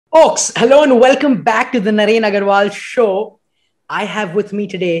Folks, hello and welcome back to the Naren Agarwal Show. I have with me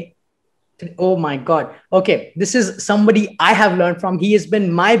today, oh my God. Okay, this is somebody I have learned from. He has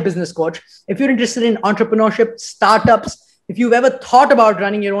been my business coach. If you're interested in entrepreneurship, startups, if you've ever thought about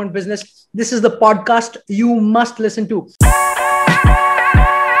running your own business, this is the podcast you must listen to.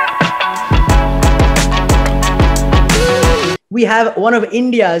 We have one of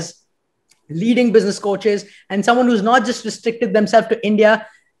India's leading business coaches and someone who's not just restricted themselves to India.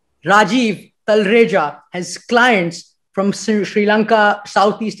 Rajiv Talreja has clients from Sri Lanka,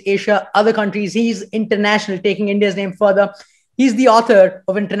 Southeast Asia, other countries. He's international, taking India's name further. He's the author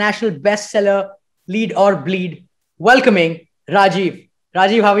of international bestseller Lead or Bleed. Welcoming Rajiv.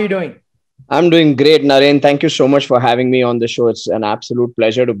 Rajiv, how are you doing? I'm doing great, Naren. Thank you so much for having me on the show. It's an absolute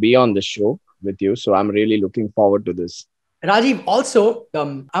pleasure to be on the show with you. So I'm really looking forward to this. Rajiv, also,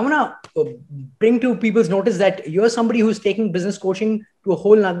 I want to bring to people's notice that you're somebody who's taking business coaching to a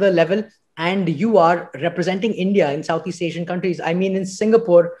whole nother level, and you are representing India in Southeast Asian countries. I mean, in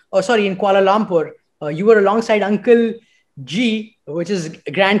Singapore, in Kuala Lumpur, you were alongside Uncle G, which is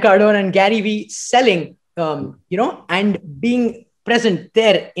Grant Cardone and Gary V, selling, and being present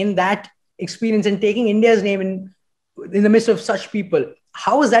there in that experience and taking India's name in the midst of such people.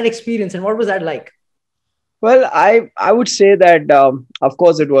 How was that experience and what was that like? Well, I would say that, of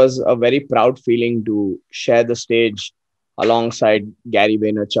course, it was a very proud feeling to share the stage alongside Gary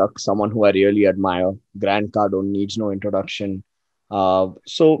Vaynerchuk, someone who I really admire. Grant Cardone needs no introduction.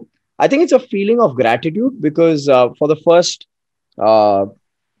 So I think it's a feeling of gratitude because for the first uh,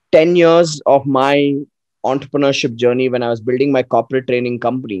 10 years of my entrepreneurship journey, when I was building my corporate training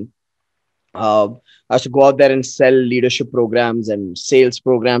company, I used to go out there and sell leadership programs and sales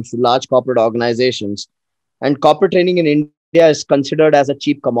programs to large corporate organizations. And corporate training in India is considered as a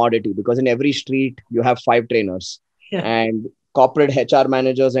cheap commodity because in every street you have 5 trainers. Yeah. And corporate HR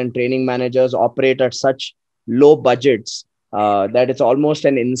managers and training managers operate at such low budgets that it's almost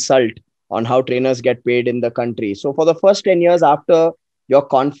an insult on how trainers get paid in the country. So for the first 10 years after your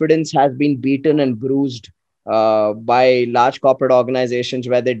confidence has been beaten and bruised by large corporate organizations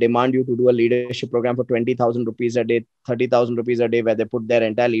where they demand you to do a leadership program for 20,000 rupees a day, 30,000 rupees a day, where they put their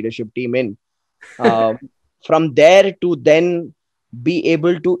entire leadership team in. Uh, from there to then be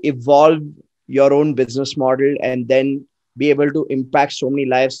able to evolve your own business model and then be able to impact so many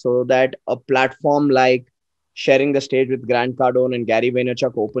lives so that a platform like sharing the stage with Grant Cardone and Gary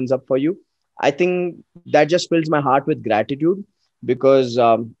Vaynerchuk opens up for you. I think that just fills my heart with gratitude because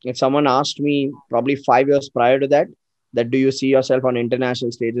if someone asked me probably 5 years prior to that, that do you see yourself on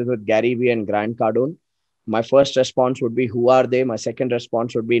international stages with Gary V and Grant Cardone? My first response would be, who are they? My second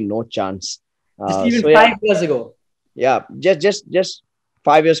response would be no chance. Just even So yeah, 5 years ago. yeah, just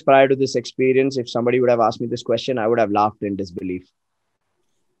 5 years prior to this experience, if somebody would have asked me this question, I would have laughed in disbelief.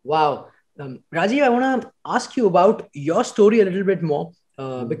 Wow. Rajiv, I want to ask you about your story a little bit more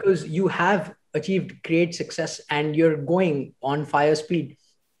because you have achieved great success and you're going on fire speed.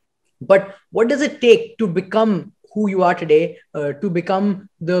 But what does it take to become who you are today, to become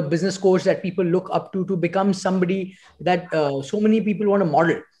the business coach that people look up to become somebody that so many people want to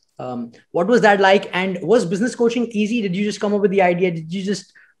model? What was that like? And was business coaching easy? Did you just come up with the idea? Did you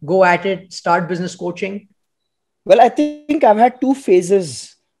just go at it, start business coaching? Well, I think I've had 2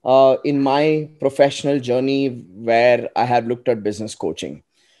 phases in my professional journey where I have looked at business coaching.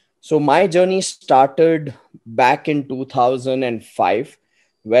 So my journey started back in 2005,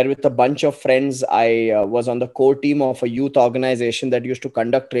 where with a bunch of friends, I was on the core team of a youth organization that used to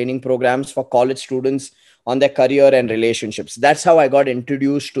conduct training programs for college students on their career and relationships. That's how I got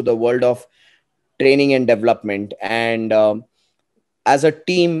introduced to the world of training and development. And as a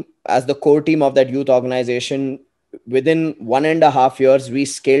team, as the core team of that youth organization, within 1.5 years, we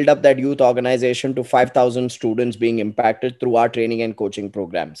scaled up that youth organization to 5,000 students being impacted through our training and coaching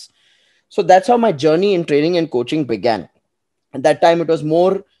programs. So that's how my journey in training and coaching began. At that time, it was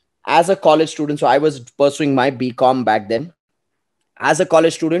more as a college student. So I was pursuing my BCom back then. As a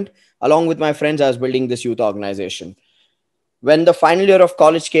college student, along with my friends, I was building this youth organization. When the final year of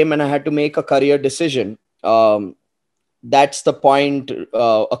college came and I had to make a career decision, that's the point.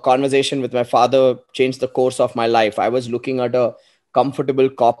 A conversation with my father changed the course of my life. I was looking at a comfortable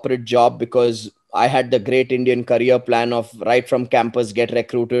corporate job because I had the great Indian career plan of right from campus, get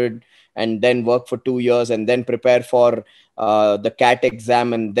recruited and then work for 2 years and then prepare for the CAT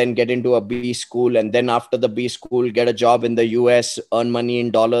exam and then get into a B school. And then after the B school, get a job in the US, earn money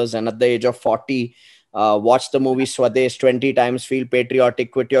in dollars. And at the age of 40, watch the movie Swadesh 20 times, feel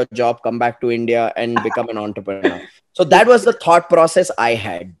patriotic, quit your job, come back to India and become an entrepreneur. So that was the thought process I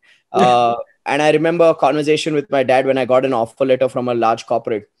had. And I remember a conversation with my dad when I got an offer letter from a large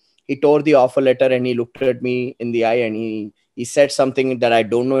corporate. he tore the offer letter and he looked at me in the eye and he said something that I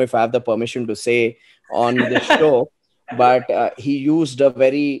don't know if I have the permission to say on this show, but he used a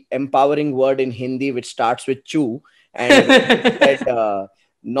very empowering word in Hindi which starts with chu, and he said,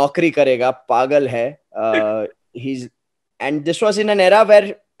 "Naukri karega, pagal hai." He's And this was in an era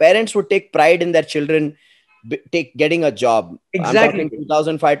where parents would take pride in their children getting a job. I'm Exactly. talking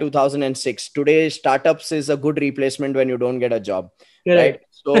 2005, 2006. Today, startups is a good replacement when you don't get a job, right? Correct.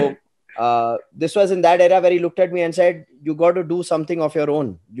 So this was in that era where he looked at me and said, "You got to do something of your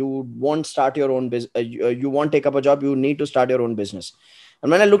own. You won't start your own business. You won't take up a job. You need to start your own business."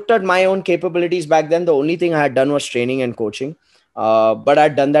 And when I looked at my own capabilities back then, the only thing I had done was training and coaching. But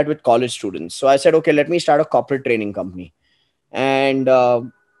I'd done that with college students. So I said, okay, let me start a corporate training company. And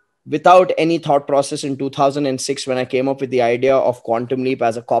without any thought process, in 2006, when I came up with the idea of Quantum Leap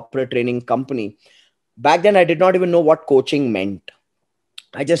as a corporate training company, back then I did not even know what coaching meant.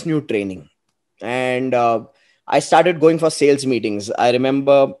 I just knew training. And I started going for sales meetings. I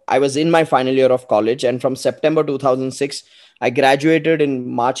remember I was in my final year of college, and from September 2006, I graduated in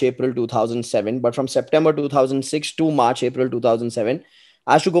March, April 2007. But from September 2006 to March, April 2007,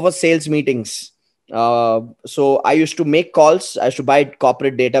 I used to go for sales meetings. So I used to make calls. I used to buy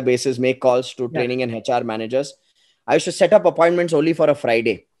corporate databases, make calls to Yeah. training and HR managers. I used to set up appointments only for a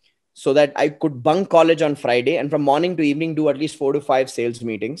Friday so that I could bunk college on Friday and from morning to evening do at least 4 to 5 sales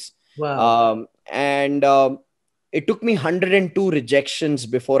meetings. Wow. And It took me 102 rejections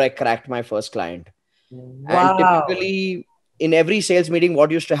before I cracked my first client. And Wow. typically, in every sales meeting,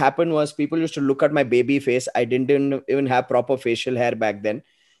 what used to happen was people used to look at my baby face. I didn't even have proper facial hair back then.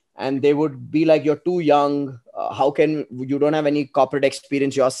 And they would be like, "You're too young. How can you don't have any corporate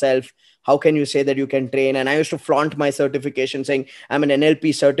experience yourself? How can you say that you can train?" And I used to flaunt my certification saying, "I'm an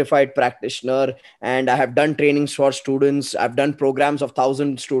NLP certified practitioner and I have done trainings for students. I've done programs of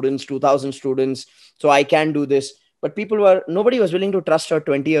 1,000 students, 2,000 students. So I can do this." But nobody was willing to trust a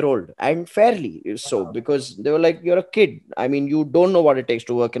 20-year-old, and fairly so, Wow. because they were like, "You're a kid. I mean, you don't know what it takes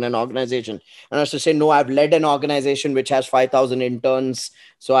to work in an organization." And I used to say, "No, I've led an organization which has 5,000 interns,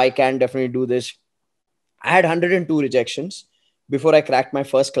 so I can definitely do this." I had 102 rejections before I cracked my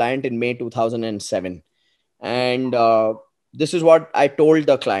first client in May 2007. And this is what I told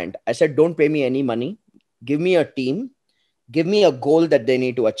the client. I said, "Don't pay me any money. Give me a team. Give me a goal that they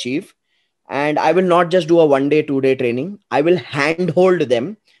need to achieve. And I will not just do a 1 day, 2 day training. I will handhold them.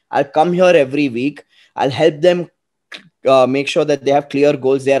 I'll come here every week. I'll help them make sure that they have clear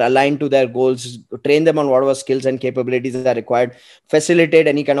goals, they are aligned to their goals, train them on whatever skills and capabilities are required, facilitate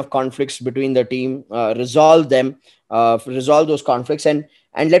any kind of conflicts between the team, resolve them, resolve those conflicts, and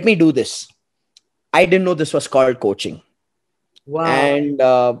let me do this." I didn't know this was called coaching. Wow. And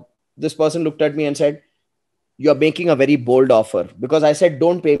this person looked at me and said, "You're making a very bold offer." Because I said,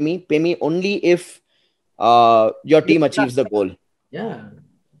 "Don't pay me only if your team achieves the goal." Yeah.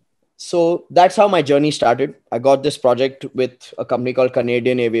 So that's how my journey started. I got this project with a company called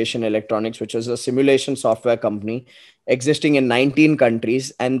Canadian Aviation Electronics, which is a simulation software company existing in 19 countries.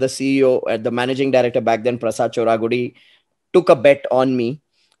 And the CEO, the managing director back then, Prasad Choragudi, took a bet on me.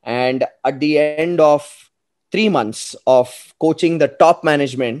 And at the end of 3 months of coaching the top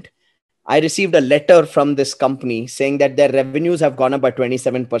management, I received a letter from this company saying that their revenues have gone up by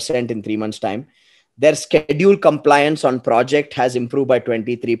 27% in 3 months' time. Their schedule compliance on project has improved by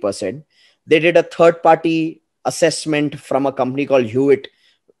 23%. They did a third party assessment from a company called Hewitt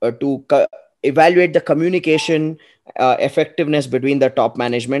to evaluate the communication effectiveness between the top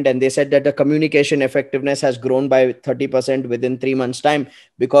management. And they said that the communication effectiveness has grown by 30% within 3 months' time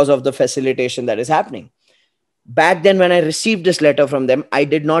because of the facilitation that is happening. Back then, when I received this letter from them, I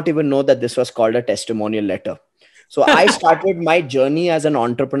did not even know that this was called a testimonial letter. So I started my journey as an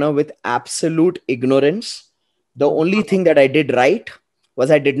entrepreneur with absolute ignorance. The only thing that I did right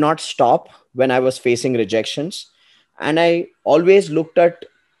was I did not stop when I was facing rejections. And I always looked at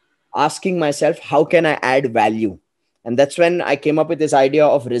asking myself, how can I add value? And that's when I came up with this idea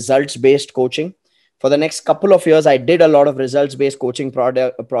of results based coaching. For the next couple of years, I did a lot of results based coaching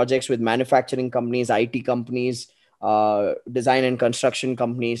projects with manufacturing companies, IT companies, design and construction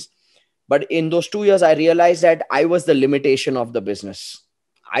companies. But in those 2 years, I realized that I was the limitation of the business.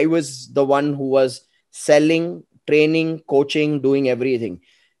 I was the one who was selling, training, coaching, doing everything.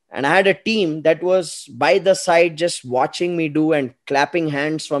 And I had a team that was by the side, just watching me do and clapping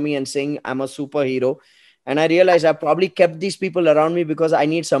hands for me and saying, "I'm a superhero." And I realized I probably kept these people around me because I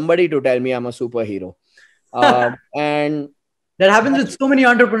need somebody to tell me I'm a superhero. And That happens with so many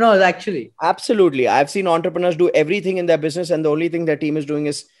entrepreneurs, actually. absolutely. I've seen entrepreneurs do everything in their business, and the only thing their team is doing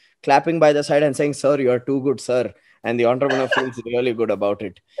is clapping by the side and saying, "Sir, you're too good, sir." And the entrepreneur feels really good about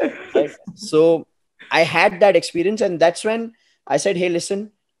it. right? So I had that experience, and that's when I said, hey,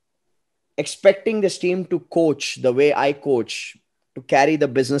 listen, expecting this team to coach the way I coach, to carry the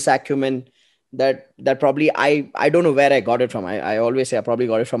business acumen that probably I don't know where I got it from. I always say I probably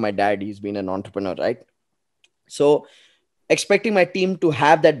got it from my dad. He's been an entrepreneur, right? So expecting my team to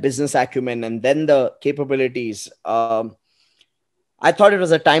have that business acumen and then the capabilities, I thought it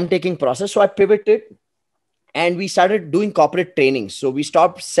was a time taking process. So I pivoted and we started doing corporate training. So we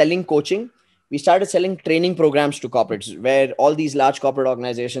stopped selling coaching. We started selling training programs to corporates, where all these large corporate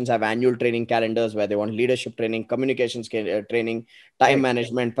organizations have annual training calendars where they want leadership training, communications training, time Correct.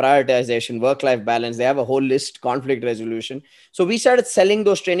 management, prioritization, work life balance. They have a whole list, conflict resolution. So we started selling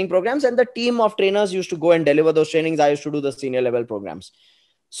those training programs, and the team of trainers used to go and deliver those trainings. I used to do the senior level programs.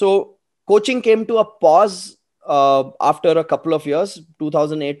 So coaching came to a pause after a couple of years.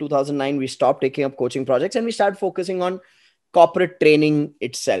 2008, 2009, we stopped taking up coaching projects and we started focusing on corporate training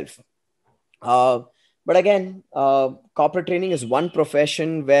itself. uh, but again, corporate training is one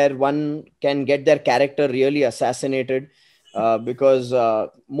profession where one can get their character really assassinated, because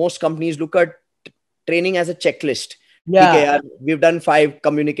most companies look at training as a checklist. ठीक है Yeah, यार, we've done 5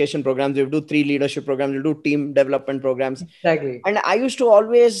 communication programs, we've do 3 leadership programs, we'll do team development programs. exactly. And I used to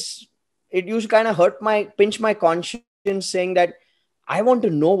always, it used to kind of pinch my conscience, saying that I want to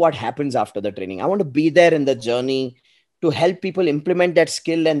know what happens after the training. I want to be there in the journey to help people implement that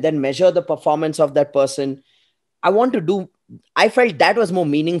skill and then measure the performance of that person. I want to do, I felt that was more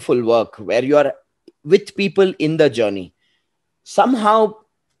meaningful work, where you are with people in the journey. Somehow,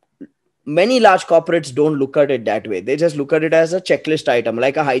 many large corporates don't look at it that way. They just look at it as a checklist item,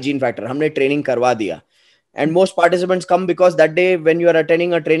 like a hygiene factor. हमने training करवा दिया. And most participants come because that day when you are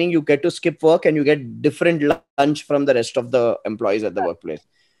attending a training, you get to skip work and you get different lunch from the rest of the employees at the workplace.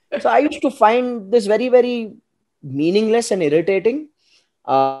 So I used to find this very, very meaningless and irritating.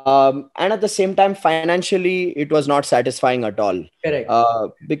 And at the same time, financially, it was not satisfying at all. Correct.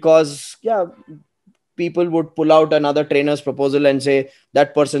 Because, yeah, people would pull out another trainer's proposal and say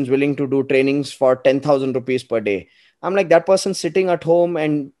that person's willing to do trainings for 10,000 rupees per day. I'm like, that person's sitting at home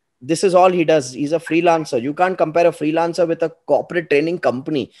and this is all he does. He's a freelancer. You can't compare a freelancer with a corporate training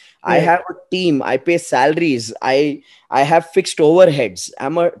company. I Correct. have a team. I pay salaries. I have fixed overheads.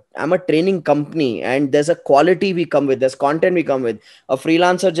 I'm a training company, and there's a quality we come with. There's content we come with. A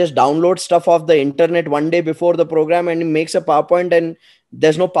freelancer just downloads stuff off the internet one day before the program and he makes a PowerPoint, and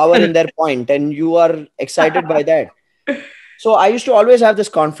there's no power in their point, and you are excited by that. So I used to always have this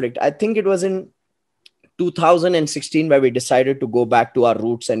conflict. I think it was in 2016 where we decided to go back to our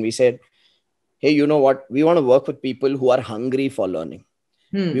roots, and we said, hey, you know what, we want to work with people who are hungry for learning.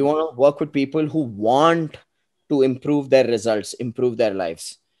 We want to work with people who want to improve their results, improve their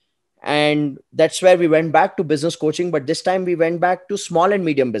lives. And that's where we went back to business coaching, but this time we went back to small and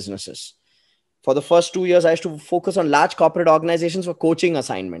medium businesses. For the first 2 years, I used to focus on large corporate organizations for coaching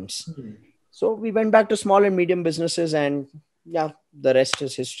assignments. So we went back to small and medium businesses, and yeah, the rest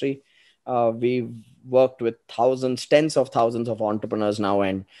is history. We've worked with thousands, tens of thousands of entrepreneurs now,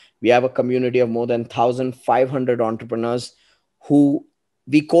 and we have a community of more than 1,500 entrepreneurs who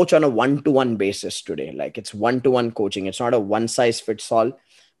we coach on a one-to-one basis today. Like, it's one-to-one coaching. It's not a one-size-fits-all,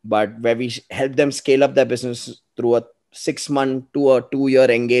 but where we help them scale up their business through a 6-month to a 2-year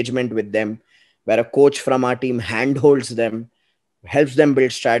engagement with them, where a coach from our team handholds them, helps them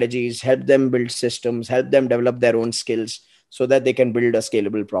build strategies, help them build systems, help them develop their own skills so that they can build a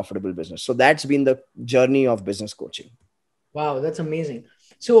scalable, profitable business. So that's been the journey of business coaching. Wow, that's amazing.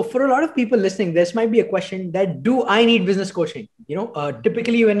 So for a lot of people listening, this might be a question that, do I need business coaching?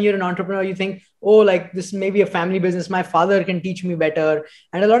 Typically when you're an entrepreneur, you think, oh, like this may be a family business. My father can teach me better.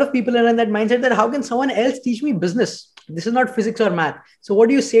 And a lot of people are in that mindset that how can someone else teach me business? This is not physics or math. So what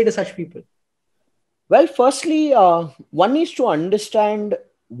do you say to such people? Well, firstly, one needs to understand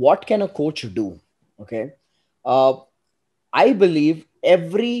what can a coach do. Okay. I believe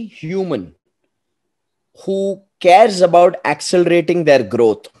every human who cares about accelerating their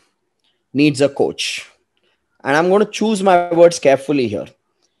growth needs a coach. And I'm going to choose my words carefully here.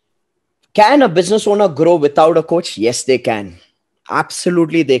 Can a business owner grow without a coach? Yes, they can.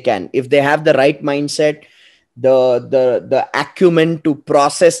 Absolutely, they can. If they have the right mindset, the acumen to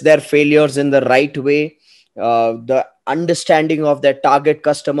process their failures in the right way, the understanding of their target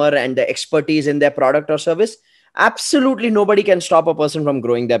customer and the expertise in their product or service, absolutely nobody can stop a person from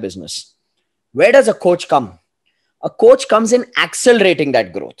growing their business. Where does a coach come? A coach comes in accelerating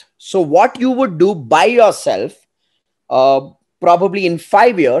that growth. So what you would do by yourself, probably in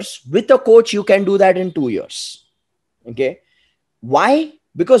 5 years, with a coach, you can do that in 2 years. Okay. Why?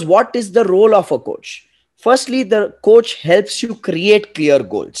 Because what is the role of a coach? Firstly, the coach helps you create clear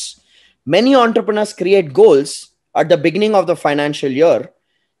goals. Many entrepreneurs create goals at the beginning of the financial year,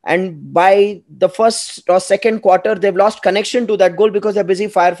 and by the first or second quarter, they've lost connection to that goal because they're busy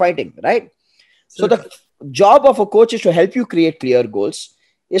firefighting, right? So So the job of a coach is to help you create clear goals,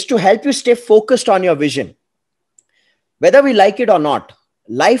 is to help you stay focused on your vision. Whether we like it or not,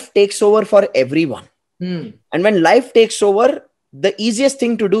 life takes over for everyone. And when life takes over, the easiest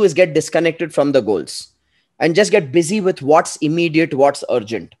thing to do is get disconnected from the goals and just get busy with what's immediate, what's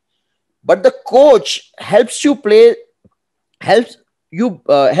urgent. But the coach helps you play, helps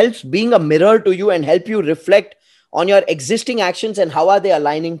being a mirror to you and help you reflect on your existing actions and how are they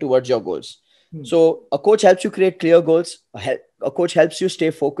aligning towards your goals. So a coach helps you create clear goals. A coach helps you stay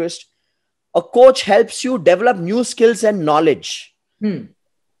focused. A coach helps you develop new skills and knowledge,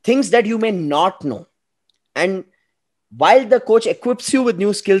 things that you may not know. And while the coach equips you with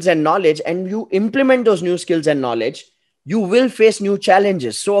new skills and knowledge and you implement those new skills and knowledge, you will face new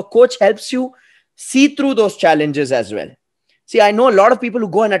challenges. So a coach helps you see through those challenges as well. See, I know a lot of people who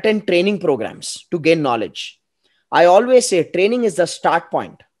go and attend training programs to gain knowledge. I always say training is the start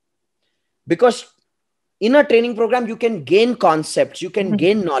point, because in a training program, you can gain concepts, you can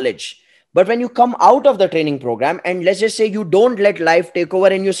gain knowledge. But when you come out of the training program, and let's just say you don't let life take over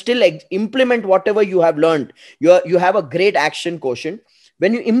and you still implement whatever you have learned, you have a great action quotient.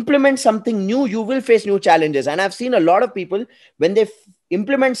 When you implement something new, you will face new challenges. And I've seen a lot of people, when they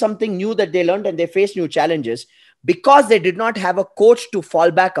implement something new that they learned and they face new challenges, because they did not have a coach to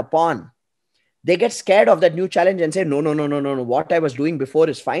fall back upon, they get scared of that new challenge and say, no, no, no, no, no, no. What I was doing before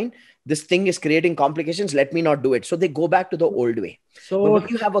is fine. This thing is creating complications. Let me not do it. So they go back to the old way. So but when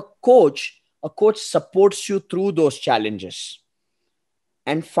you have a coach supports you through those challenges.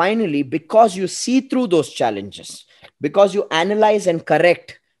 And finally, because you see through those challenges, because you analyze and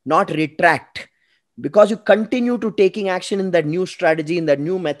correct, not retract, because you continue to taking action in that new strategy, in that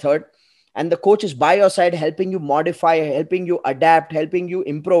new method, and the coach is by your side, helping you modify, helping you adapt, helping you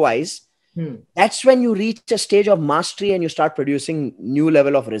improvise, that's when you reach a stage of mastery and you start producing new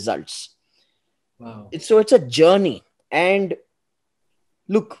level of results. wow. So it's a journey. And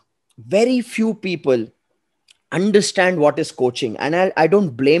look, very few people understand what is coaching. And I don't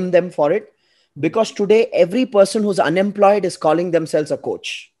blame them for it, because today every person who's unemployed is calling themselves a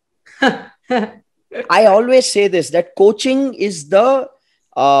coach. I always say this, that coaching is the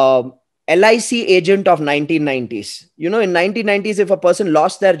LIC agent of 1990s. You know, in 1990s, if a person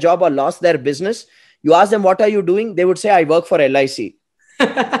lost their job or lost their business, you ask them, what are you doing? They would say, I work for LIC.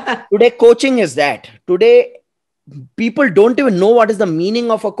 Today, coaching is that. Today, people don't even know what is the meaning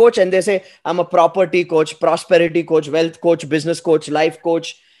of a coach. And they say, I'm a property coach, prosperity coach, wealth coach, business coach, life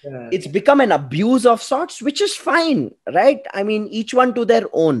coach. Yeah. It's become an abuse of sorts, which is fine, right? I mean, each one to their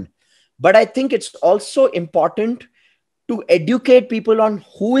own. But I think it's also important to educate people on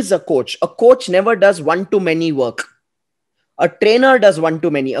who is a coach. A coach never does one-to-many work. A trainer does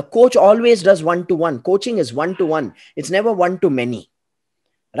one-to-many. A coach always does one-to-one. Coaching is one-to-one. It's never one-to-many,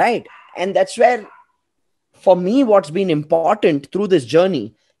 right? And that's where, for me, what's been important through this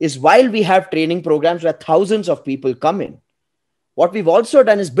journey is, while we have training programs where thousands of people come in, what we've also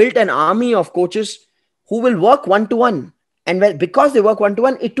done is built an army of coaches who will work one-to-one. And because they work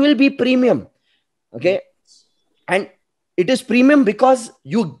one-to-one, it will be premium. Okay. And it is premium because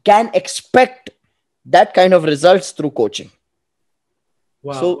you can expect that kind of results through coaching.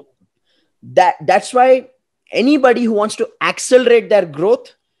 Wow. So that's why anybody who wants to accelerate their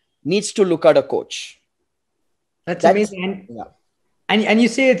growth needs to look at a coach. That's amazing. And, yeah. and you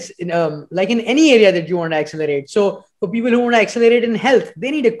say it's in, like in any area that you want to accelerate. So for people who want to accelerate in health,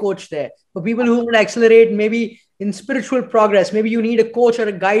 they need a coach there. For people who want to accelerate maybe in spiritual progress, maybe you need a coach or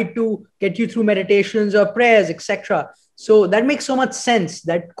a guide to get you through meditations or prayers, etc. So that makes so much sense,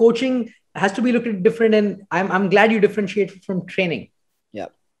 that coaching has to be looked at different. And I'm glad you differentiate from training. Yeah.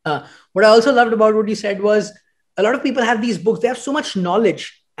 What I also loved about what you said was, a lot of people have these books, they have so much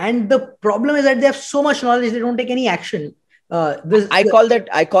knowledge. And the problem is that they have so much knowledge, they don't take any action. I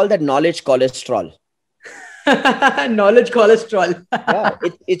call that knowledge cholesterol. Knowledge cholesterol. Yeah,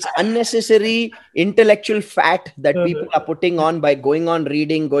 it's unnecessary intellectual fat that people are putting on by going on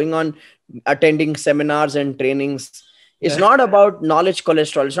reading, going on attending seminars and trainings. It's not about knowledge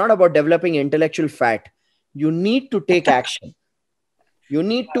cholesterol. It's not about developing intellectual fat. You need to take action. You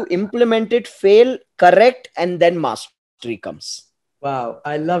need to implement it, fail, correct, and then mastery comes. Wow,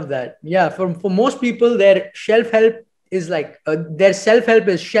 I love that. Yeah, for most people, their shelf help is like their self-help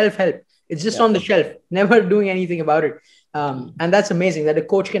is shelf help. It's just on the shelf, never doing anything about it. And that's amazing that a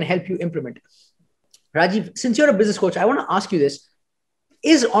coach can help you implement. Rajiv, since you're a business coach, I want to ask you this.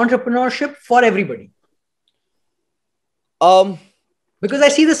 Is entrepreneurship for everybody? Because I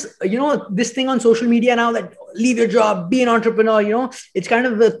see this, this thing on social media now, that leave your job, be an entrepreneur. It's kind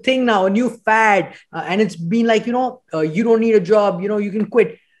of a thing now, a new fad, and it's been like, you don't need a job, you can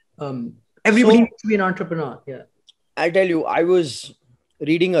quit. Everybody So needs to be an entrepreneur. Yeah. I'll tell you, I was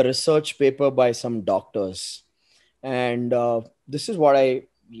reading a research paper by some doctors, and this is what I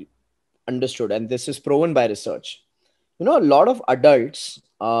understood, and this is proven by research. A lot of adults,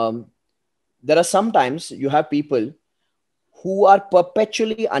 there are sometimes you have people who are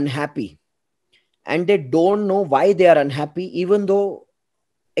perpetually unhappy, and they don't know why they are unhappy, even though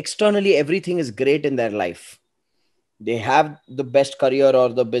externally everything is great in their life. They have the best career or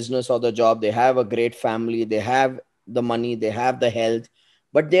the business or the job, they have a great family, they have the money, they have the health,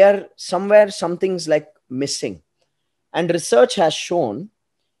 but they are somewhere, something's like missing. And research has shown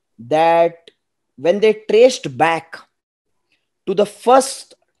that when they traced back to the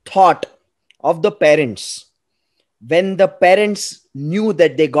first thought of the parents, when the parents knew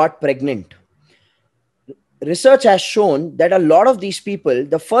that they got pregnant, research has shown that a lot of these people,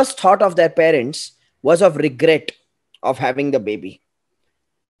 the first thought of their parents was of regret of having the baby.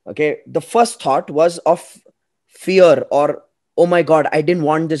 Okay. The first thought was of fear, or, oh my God, I didn't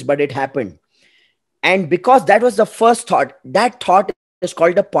want this, but it happened. And because that was the first thought, that thought is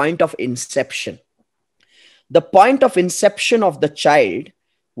called the point of inception. The point of inception of the child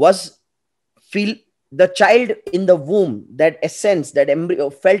was feel the child in the womb, that essence, that embryo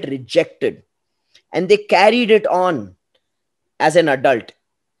felt rejected, and they carried it on as an adult.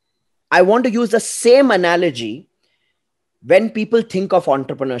 I want to use the same analogy when people think of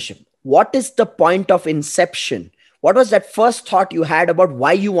entrepreneurship. What is the point of inception? What was that first thought you had about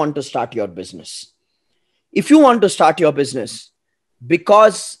why you want to start your business? If you want to start your business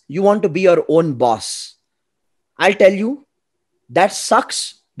because you want to be your own boss, I'll tell you, that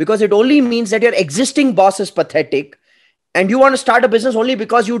sucks, because it only means that your existing boss is pathetic and you want to start a business only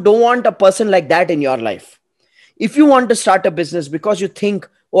because you don't want a person like that in your life. If you want to start a business because you think,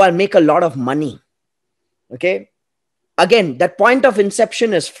 oh, I'll make a lot of money, okay, again, that point of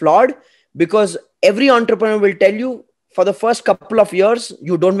inception is flawed, because every entrepreneur will tell you for the first couple of years,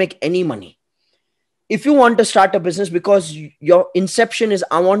 you don't make any money. If you want to start a business because your inception is,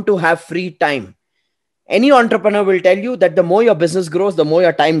 I want to have free time, any entrepreneur will tell you that the more your business grows, the more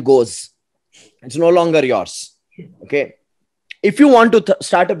your time goes. It's no longer yours. Okay. If you want to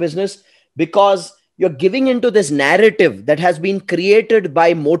start a business because you're giving into this narrative that has been created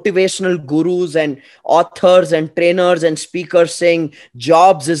by motivational gurus and authors and trainers and speakers saying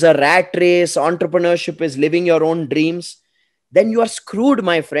jobs is a rat race, entrepreneurship is living your own dreams, then you are screwed,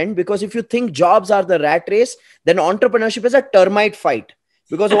 my friend. Because if you think jobs are the rat race, then entrepreneurship is a termite fight,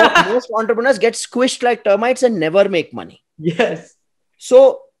 because most entrepreneurs get squished like termites and never make money. Yes.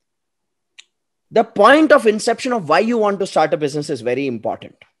 So the point of inception of why you want to start a business is very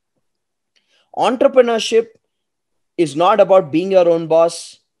important. Entrepreneurship is not about being your own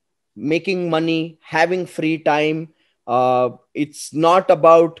boss, making money, having free time. It's not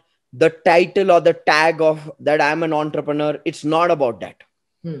about the title or the tag of that I'm an entrepreneur. It's not about that.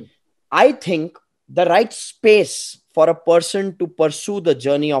 I think the right space for a person to pursue the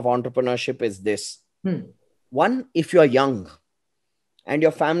journey of entrepreneurship is this. One, if you're young and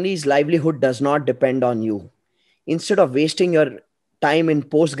your family's livelihood does not depend on you, instead of wasting your time in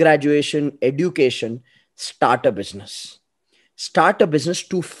post-graduation education, start a business. Start a business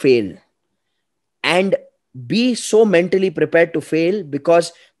to fail, and be so mentally prepared to fail,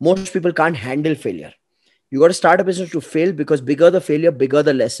 because most people can't handle failure. You got to start a business to fail, because bigger the failure, bigger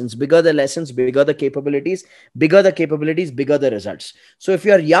the lessons, bigger the lessons, bigger the capabilities, bigger the capabilities, bigger the results. So if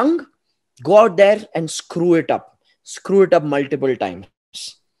you're young, go out there and screw it up multiple times.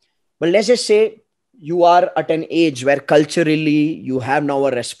 But let's just say you are at an age where culturally you have now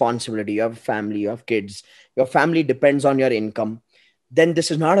a responsibility, you have a family, you have kids, your family depends on your income. Then this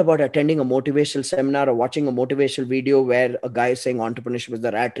is not about attending a motivational seminar or watching a motivational video where a guy is saying entrepreneurship is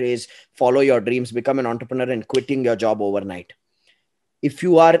the rat race, follow your dreams, become an entrepreneur, and quitting your job overnight. If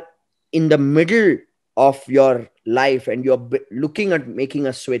you are in the middle of your life and you're looking at making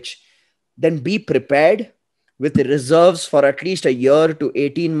a switch, then be prepared with reserves for at least a year to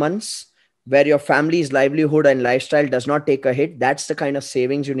 18 months where your family's livelihood and lifestyle does not take a hit. That's the kind of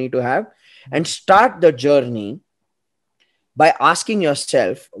savings you need to have. And start the journey by asking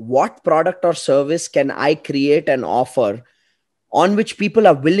yourself, what product or service can I create and offer on which people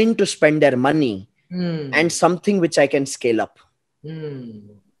are willing to spend their money, and something which I can scale up.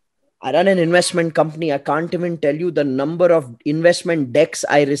 I run an investment company. I can't even tell you the number of investment decks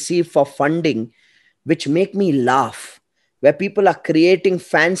I receive for funding, which make me laugh, where people are creating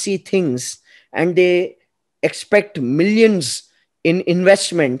fancy things and they expect millions in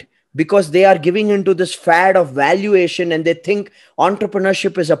investment because they are giving into this fad of valuation, and they think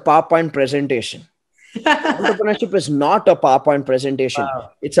entrepreneurship is a PowerPoint presentation. Entrepreneurship is not a PowerPoint presentation.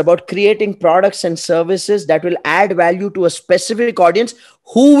 Wow. It's about creating products and services that will add value to a specific audience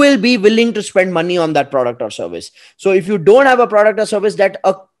who will be willing to spend money on that product or service. So if you don't have a product or service that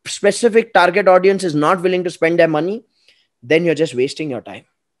a specific target audience is not willing to spend their money, then you're just wasting your time.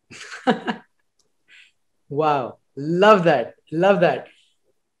 Wow. Love that. Love that.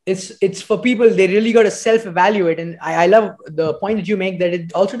 It's for people, they really got to self-evaluate. And I love the point that you make, that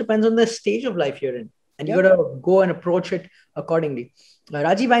it also depends on the stage of life you're in. And you Yep. got to go and approach it accordingly.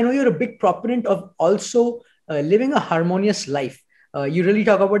 Rajiv, I know you're a big proponent of also living a harmonious life. You really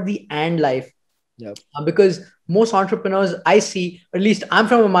talk about the and life. Yep. Because most entrepreneurs I see, or at least I'm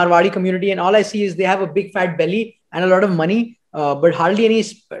from a Marwadi community, and all I see is they have a big fat belly and a lot of money, but hardly any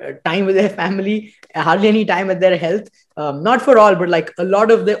time with their family, hardly any time with their health. Not for all, but like a lot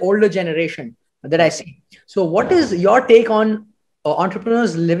of the older generation that I see. So, what is your take on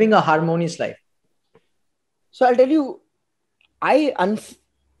entrepreneurs living a harmonious life? So I'll tell you,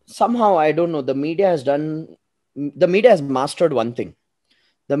 somehow, I don't know, the media has mastered one thing.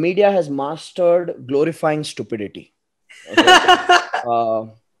 The media has mastered glorifying stupidity. Okay. uh,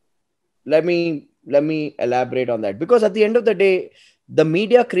 let me elaborate on that, because at the end of the day, the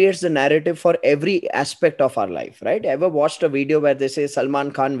media creates the narrative for every aspect of our life, right? Ever watched a video where they say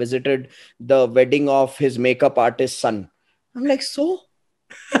Salman Khan visited the wedding of his makeup artist's son? I'm like, so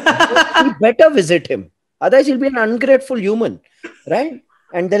he better visit him, otherwise he'll be an ungrateful human, right?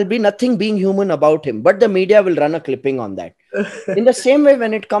 And there'll be nothing being human about him, but the media will run a clipping on that. In the same way,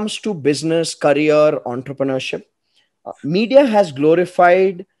 when it comes to business, career, entrepreneurship, media has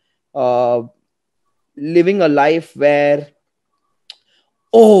glorified uh, living a life where,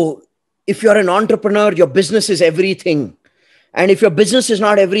 oh, if you're an entrepreneur, your business is everything. And if your business is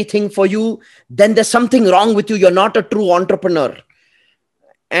not everything for you, then there's something wrong with you. You're not a true entrepreneur.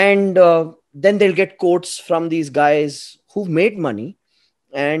 And then they'll get quotes from these guys who've made money,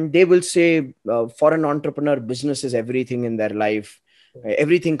 and they will say, for an entrepreneur, business is everything in their life.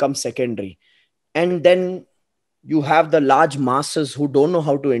 Everything comes secondary. And then you have the large masses who don't know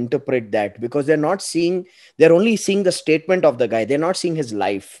how to interpret that, because they're only seeing the statement of the guy. They're not seeing his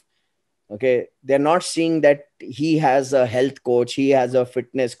life. Okay. They're not seeing that he has a health coach, he has a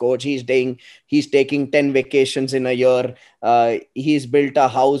fitness coach, he's taking 10 vacations in a year. He's built a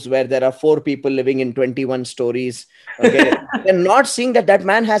house where there are 4 people living in 21 stories. Okay. They're not seeing that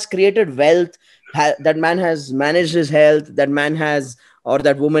man has created wealth, that man has managed his health, that man has, or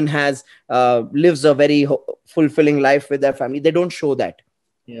that woman has, lives a very fulfilling life with their family. They don't show that.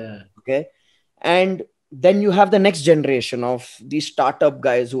 Yeah. Okay. And then you have the next generation of these startup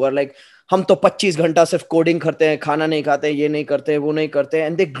guys who are like, हम तो 25 घंटा सिर्फ coding करते हैं, खाना नहीं खाते, ये नहीं करते, वो नहीं करते,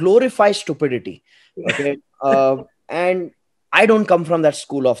 and they glorify stupidity. Okay. And I don't come from that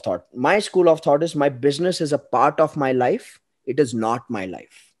school of thought. My school of thought is, my business is a part of my life. It is not my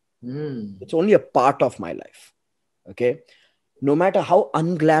life. It's only a part of my life. Okay. No matter how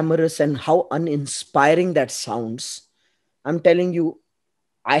unglamorous and how uninspiring that sounds, I'm telling you,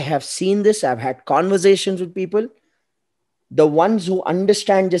 I have seen this. I've had conversations with people. The ones who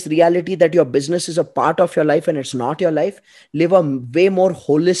understand this reality, that your business is a part of your life and it's not your life, live a way more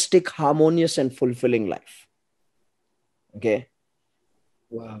holistic, harmonious, and fulfilling life. Okay.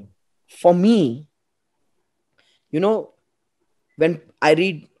 Wow. For me, when I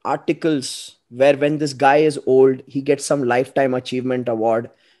read articles where, when this guy is old, he gets some lifetime achievement award,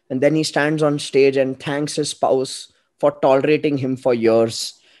 and then he stands on stage and thanks his spouse for tolerating him for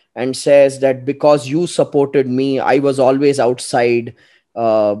years, and says that, because you supported me, I was always outside,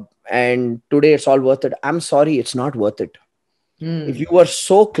 and today it's all worth it. I'm sorry, it's not worth it. If you were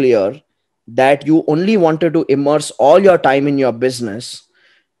so clear that you only wanted to immerse all your time in your business,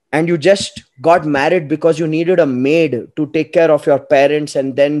 and you just got married because you needed a maid to take care of your parents,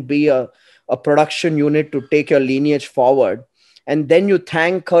 and then be a production unit to take your lineage forward, and then you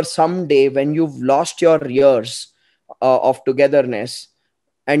thank her someday when you've lost your years of togetherness.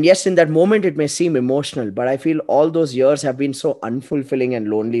 And yes, in that moment, it may seem emotional, but I feel all those years have been so unfulfilling and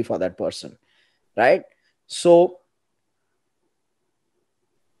lonely for that person. Right? So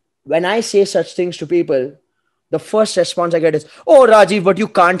when I say such things to people, the first response I get is, oh, Rajiv, but you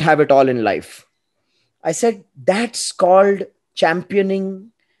can't have it all in life. I said, that's called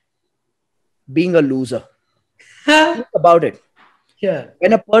championing being a loser. Think about it. Yeah.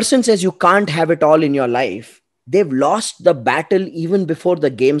 When a person says you can't have it all in your life, they've lost the battle even before the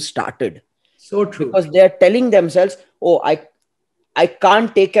game started. So true. Because they're telling themselves, oh, I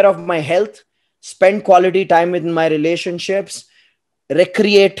can't take care of my health, spend quality time with my relationships,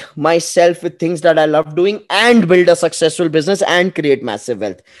 recreate myself with things that I love doing and build a successful business and create massive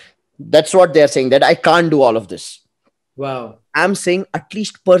wealth. That's what they're saying, that I can't do all of this. Wow. I'm saying at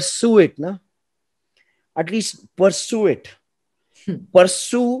least pursue it. Na? At least pursue it.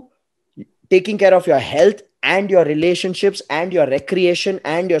 Pursue taking care of your health and your relationships and your recreation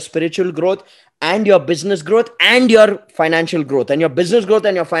and your spiritual growth and your business growth and your financial growth. And your business growth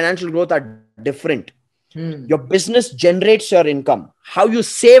and your financial growth are different. Your Hmm. business generates your income. How you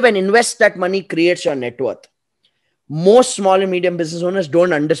save and invest that money creates your net worth. Most small and medium business owners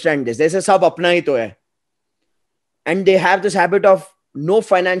don't understand this. They say, "Sab apna hi to hai." And they have this habit of no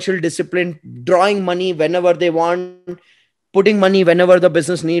financial discipline, drawing money whenever they want, putting money whenever the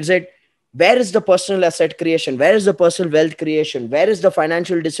business needs it. Where is the personal asset creation? Where is the personal wealth creation? Where is the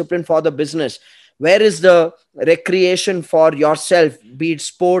financial discipline for the business? Where is the recreation for yourself? Be it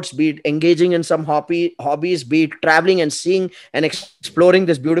sports, be it engaging in some hobbies, be it traveling and seeing and exploring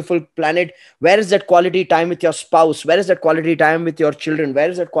this beautiful planet. Where is that quality time with your spouse? Where is that quality time with your children? Where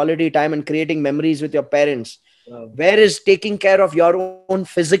is that quality time and creating memories with your parents? Wow. Where is taking care of your own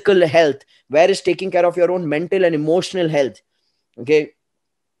physical health? Where is taking care of your own mental and emotional health? Okay,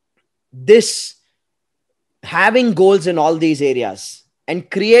 this, having goals in all these areas and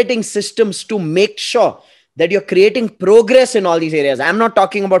creating systems to make sure that you're creating progress in all these areas. I'm not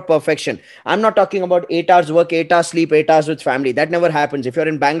talking about perfection. I'm not talking about 8 hours work, 8 hours sleep, 8 hours with family. That never happens. If you're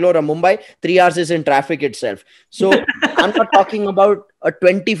in Bangalore or Mumbai, 3 hours is in traffic itself. So I'm not talking about a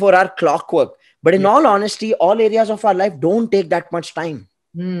 24-hour clockwork. But in Yeah. all honesty, all areas of our life don't take that much time.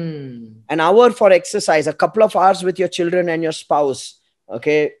 Hmm. An hour for exercise, a couple of hours with your children and your spouse,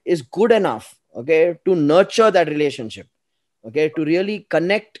 okay, is good enough, okay, to nurture that relationship, okay, to really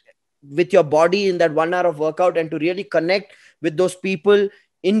connect with your body in that 1 hour of workout and to really connect with those people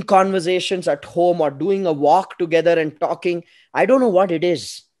in conversations at home or doing a walk together and talking. I don't know what it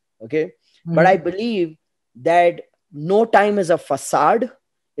is, okay, but I Hmm. believe that no time is a facade.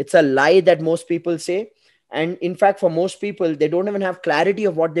 It's a lie that most people say. And in fact, for most people, they don't even have clarity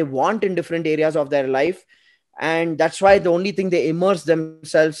of what they want in different areas of their life. And that's why the only thing they immerse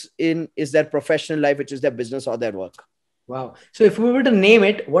themselves in is their professional life, which is their business or their work. Wow. So if we were to name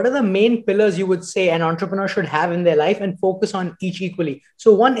it, what are the main pillars you would say an entrepreneur should have in their life and focus on each equally?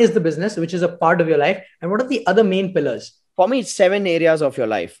 So one is the business, which is a part of your life. And what are the other main pillars? For me, it's 7 areas of your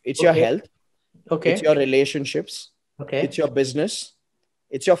life. It's your Okay. health, it's Okay. your relationships, it's Okay. your business,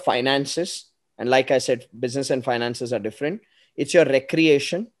 it's your finances. And like I said, business and finances are different. It's your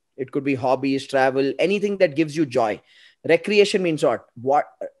recreation. It could be hobbies, travel, anything that gives you joy. Recreation means what? What?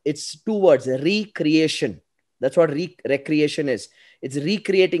 It's two words: recreation. That's what recreation is. It's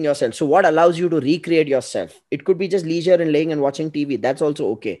recreating yourself. So, what allows you to recreate yourself? It could be just leisure and laying and watching TV. That's also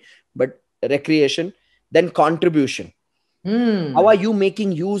okay. But recreation, then contribution. How are Hmm. you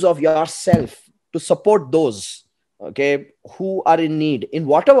making use of yourself to support those, okay, who are in need in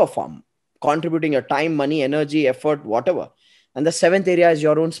whatever form, contributing your time, money, energy, effort, whatever. And the seventh area is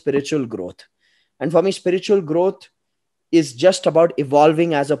your own spiritual growth. And for me, spiritual growth is just about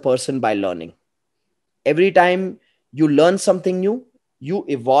evolving as a person by learning. Every time you learn something new, you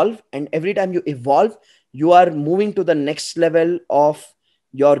evolve, and every time you evolve, you are moving to the next level of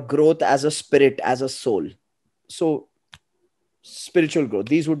your growth as a spirit, as a soul. So spiritual growth,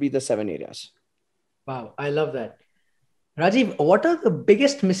 these would be the 7 areas. Wow. I love that. Rajiv, what are the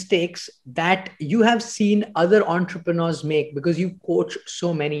biggest mistakes that you have seen other entrepreneurs make because you coach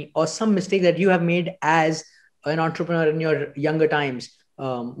so many, or some mistake that you have made as an entrepreneur in your younger times?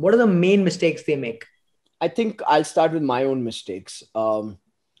 What are the main mistakes they make? I think I'll start with my own mistakes.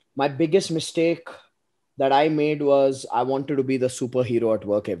 My biggest mistake that I made was I wanted to be the superhero at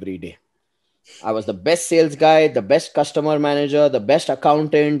work every day. I was the best sales guy, the best customer manager, the best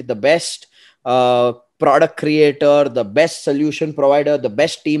accountant, the best product creator, the best solution provider, the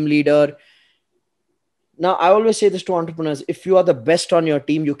best team leader. Now, I always say this to entrepreneurs: if you are the best on your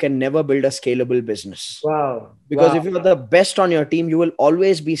team, you can never build a scalable business. Wow. Because Wow. if you are the best on your team, you will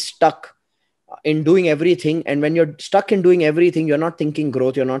always be stuck in doing everything. And when you're stuck in doing everything, you're not thinking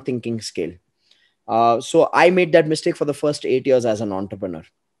growth, you're not thinking scale. So I made that mistake for the first 8 years as an entrepreneur.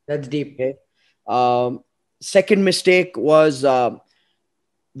 That's deep. Okay. Second mistake was,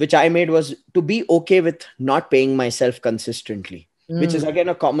 which I made, was to be okay with not paying myself consistently, which is Mm. again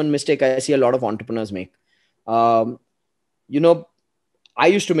a common mistake I see a lot of entrepreneurs make. Um, you know, I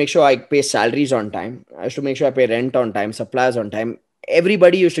used to make sure I pay salaries on time. I used to make sure I pay rent on time, suppliers on time.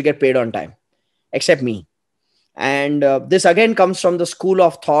 Everybody used to get paid on time except me. And this again comes from the school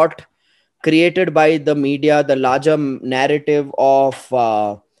of thought created by the media, the larger narrative of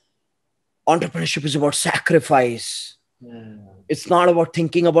entrepreneurship is about sacrifice. Yeah. It's not about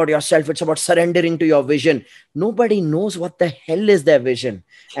thinking about yourself. It's about surrendering to your vision. Nobody knows what the hell is their vision.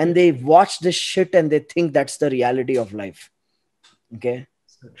 And they watch this shit and they think that's the reality of life. Okay.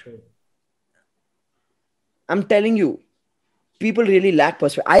 So true. I'm telling you, people really lack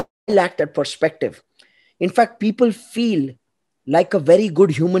perspective. I lack that perspective. In fact, people feel like a very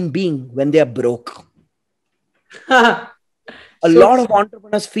good human being when they are broke. A So lot of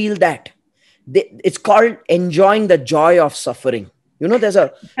entrepreneurs feel that. It's called enjoying the joy of suffering. You know, there's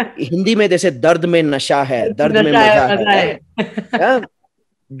a Hindi mein they say dard mein nasha hai, dard mein nasha hai, maza maza hai. hai. Yeah?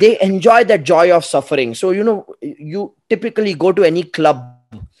 They enjoy that joy of suffering. So, you know, you typically go to any club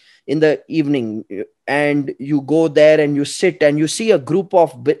in the evening and you go there and you sit and you see a group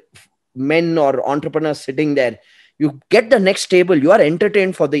of men or entrepreneurs sitting there. You get the next table, you are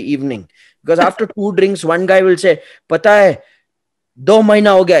entertained for the evening. Because after 2 drinks, one guy will say, Pata hai, 2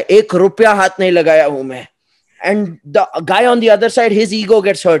 महीना हो गया, 1 रुपया हाथ नहीं लगाया हूं मैं. And the guy on the other side, his ego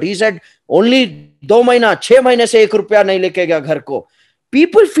gets hurt. He said, only 2 महीना, 6 महीने से 1 रुपया नहीं लेके गया घर को.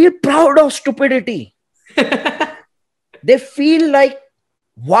 People feel proud of stupidity. They feel like,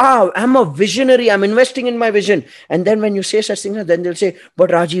 wow, I'm a visionary. I'm investing in my vision. And then when you say such things, then they'll say,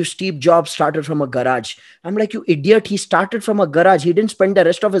 but Rajiv, Steve Jobs started from a garage. I'm like, you idiot. He started from a garage. He didn't spend the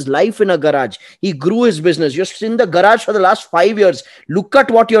rest of his life in a garage. He grew his business. You're in the garage for the last 5 years. Look at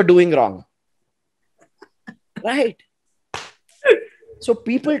what you're doing wrong. Right? So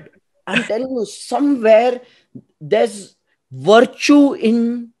people, I'm telling you, somewhere there's virtue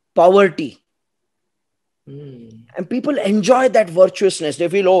in poverty. And people enjoy that virtuousness. They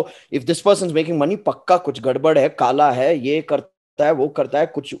feel, oh, if this person's making money, pakka kuch gadbad hai, kala hai, ye karta hai, wo karta hai,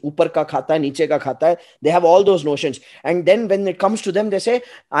 kuch upar ka khata hai, niche ka khata hai. They have all those notions. And then when it comes to them, they say,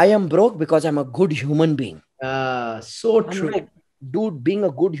 I am broke because I'm a good human being. So true. I'm like, dude, being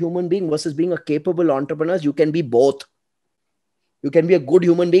a good human being versus being a capable entrepreneur, you can be both. You can be a good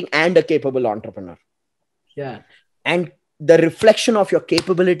human being and a capable entrepreneur. Yeah. And the reflection of your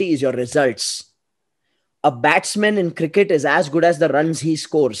capability is your results. A batsman in cricket is as good as the runs he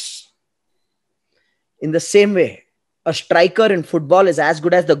scores. In the same way, a striker in football is as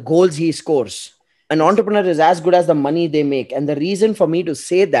good as the goals he scores. An entrepreneur is as good as the money they make. And the reason for me to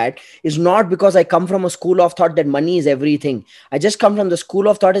say that is not because I come from a school of thought that money is everything. I just come from the school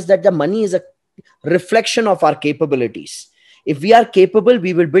of thought is that the money is a reflection of our capabilities. If we are capable,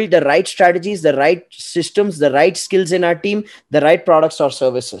 we will build the right strategies, the right systems, the right skills in our team, the right products or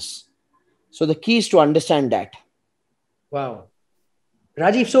services. So the key is to understand that. Wow.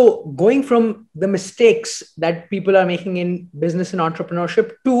 Rajiv, so going from the mistakes that people are making in business and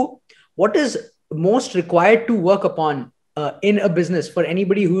entrepreneurship to what is most required to work upon in a business for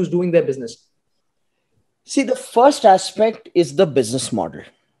anybody who's doing their business? See, the first aspect is the business model.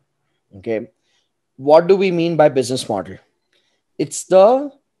 Okay. What do we mean by business model? It's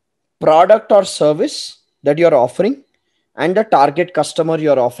the product or service that you're offering and the target customer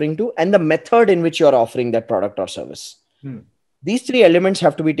you're offering to and the method in which you're offering that product or service. These 3 elements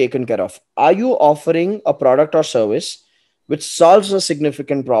have to be taken care of. Are you offering a product or service which solves a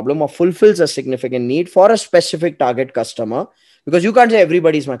significant problem or fulfills a significant need for a specific target customer? Because you can't say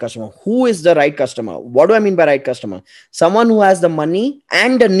everybody's my customer. Who is the right customer? What do I mean by right customer? Someone who has the money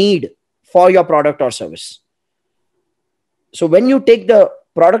and the need for your product or service. So when you take the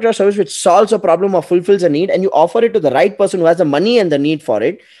product or service which solves a problem or fulfills a need and you offer it to the right person who has the money and the need for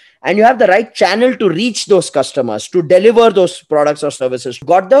it, and you have the right channel to reach those customers, to deliver those products or services,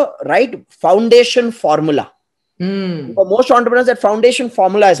 got the right foundation formula. For most entrepreneurs, that foundation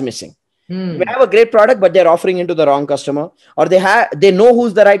formula is missing. They have a great product, but they're offering it to the wrong customer, or they know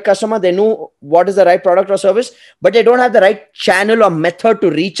who's the right customer, they know what is the right product or service, but they don't have the right channel or method to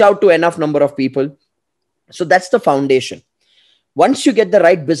reach out to enough number of people. So that's the foundation. Once you get the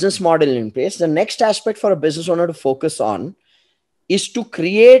right business model in place, the next aspect for a business owner to focus on is to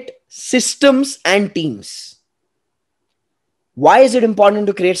create systems and teams. Why is it important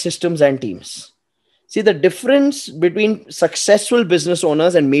to create systems and teams? See, the difference between successful business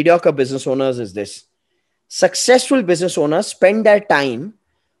owners and mediocre business owners is this. Successful business owners spend their time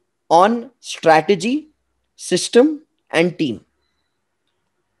on strategy, system, and team.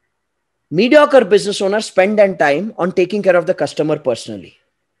 Mediocre business owners spend their time on taking care of the customer personally.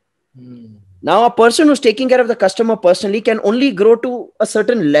 Now, a person who's taking care of the customer personally can only grow to a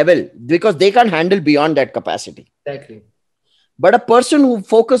certain level because they can't handle beyond that capacity. Exactly. But a person who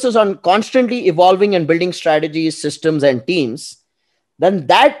focuses on constantly evolving and building strategies, systems, and teams, then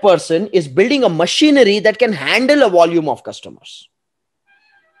that person is building a machinery that can handle a volume of customers.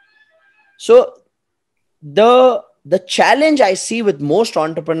 So the challenge I see with most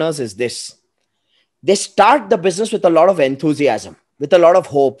entrepreneurs is this. They start the business with a lot of enthusiasm, with a lot of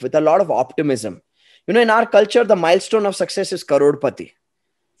hope, with a lot of optimism. You know, in our culture, the milestone of success is Karodpati.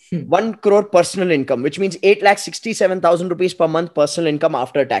 1 crore personal income, which means 8,67,000 rupees per month personal income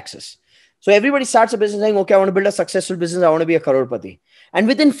after taxes. So everybody starts a business saying, okay, I want to build a successful business. I want to be a Karodpati. And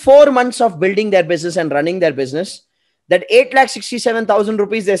within 4 months of building their business and running their business, that 8,67,000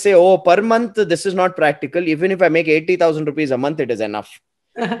 rupees, they say, oh, per month, this is not practical. Even if I make 80,000 rupees a month, it is enough.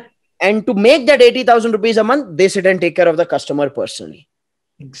 And to make that 80,000 rupees a month, they sit and take care of the customer personally.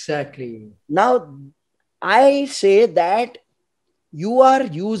 Exactly. Now, I say that you are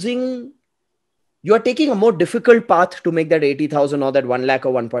taking a more difficult path to make that 80,000 or that 1 lakh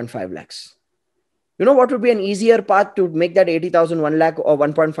or 1.5 lakhs. You know what would be an easier path to make that 80,000, 1 lakh or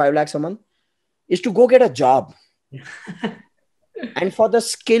 1.5 lakhs a month? Is to go get a job. And for the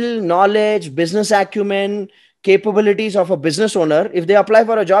skill, knowledge, business acumen, capabilities of a business owner, if they apply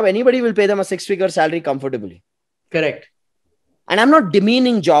for a job, anybody will pay them a 6-figure salary comfortably. Correct. And I'm not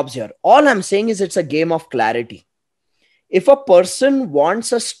demeaning jobs here. All I'm saying is it's a game of clarity. If a person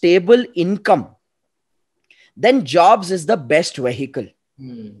wants a stable income, then jobs is the best vehicle.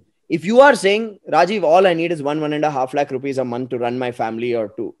 If you are saying, Rajiv, all I need is 1.5 lakh rupees a month to run my family,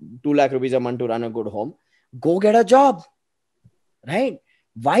 or 2 lakh rupees a month to run a good home, go get a job, right?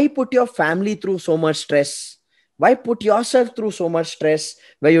 Why put your family through so much stress? Why put yourself through so much stress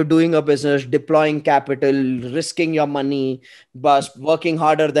where you're doing a business, deploying capital, risking your money, but working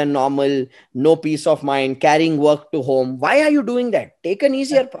harder than normal, no peace of mind, carrying work to home? Why are you doing that? Take an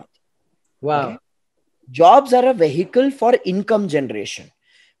easier path. Wow. Okay? Jobs are a vehicle for income generation.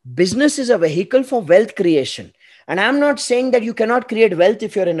 Business is a vehicle for wealth creation. And I'm not saying that you cannot create wealth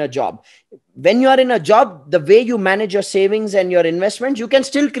if you're in a job. When you are in a job, the way you manage your savings and your investments, you can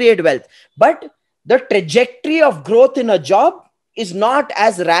still create wealth. But the trajectory of growth in a job is not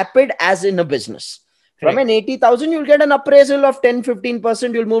as rapid as in a business. From an 80,000, you'll get an appraisal of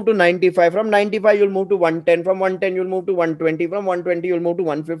 10-15%. You'll move to 95. From 95, you'll move to 110. From 110, you'll move to 120. From 120, you'll move to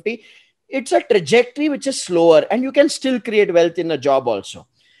 150. It's a trajectory which is slower, and you can still create wealth in a job also.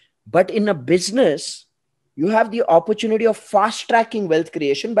 But in a business, you have the opportunity of fast tracking wealth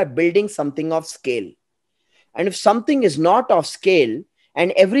creation by building something of scale. And if something is not of scale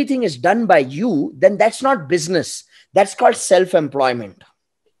and everything is done by you, then that's not business. That's called self-employment.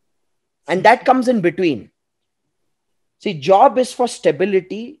 And that comes in between. See, job is for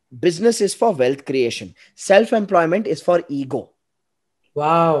stability. Business is for wealth creation. Self-employment is for ego.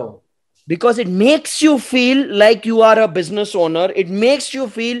 Wow. Because it makes you feel like you are a business owner. It makes you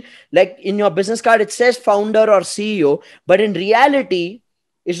feel like in your business card, it says founder or CEO. But in reality,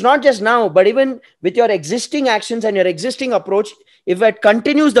 it's not just now, but even with your existing actions and your existing approach, if it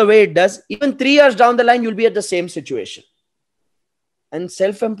continues the way it does, even 3 years down the line, you'll be at the same situation. And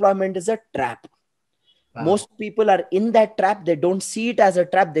self-employment is a trap. Wow. Most people are in that trap. They don't see it as a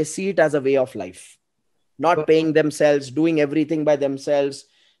trap. They see it as a way of life. Not paying themselves, doing everything by themselves.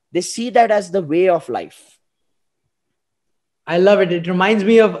 They see that as the way of life. I love it. It reminds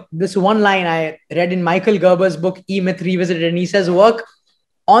me of this one line I read in Michael Gerber's book, E-Myth Revisited. And he says, work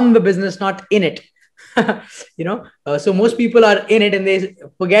on the business, not in it. So most people are in it and they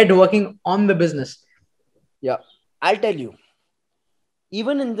forget working on the business. Yeah, I'll tell you.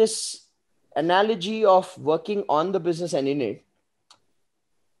 Even in this analogy of working on the business and in it,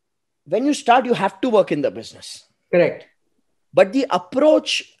 when you start, you have to work in the business. Correct. But the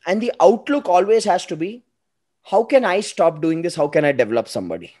approach and the outlook always has to be, how can I stop doing this? How can I develop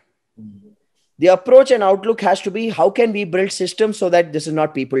somebody? The approach and outlook has to be, how can we build systems so that this is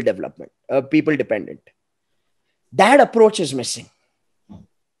not people dependent? That approach is missing.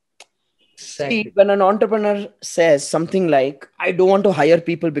 Exactly. See, when an entrepreneur says something like, I don't want to hire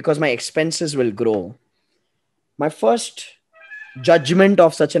people because my expenses will grow, my first judgment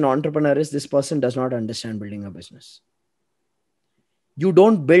of such an entrepreneur is this person does not understand building a business. You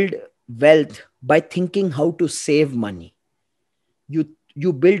don't build wealth by thinking how to save money.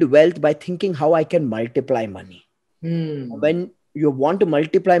 You build wealth by thinking how I can multiply money. When you want to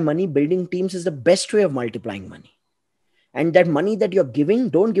multiply money, building teams is the best way of multiplying money. And that money that you're giving,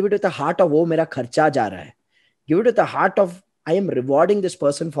 don't give it with the heart of, oh, mera kharcha ja raha hai. Give it with the heart of, I am rewarding this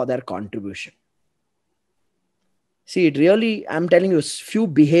person for their contribution. See, it really, I'm telling you, few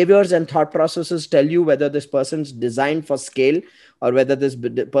behaviors and thought processes tell you whether this person's designed for scale or whether this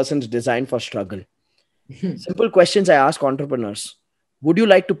person's designed for struggle. Simple questions I ask entrepreneurs. Would you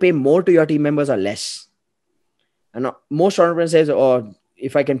like to pay more to your team members or less? And most entrepreneurs say, oh,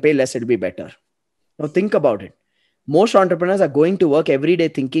 if I can pay less, it'll be better. Now think about it. Most entrepreneurs are going to work every day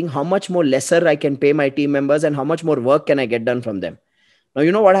thinking how much more lesser I can pay my team members and how much more work can I get done from them. Now,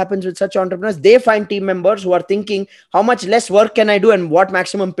 you know what happens with such entrepreneurs? They find team members who are thinking, how much less work can I do and what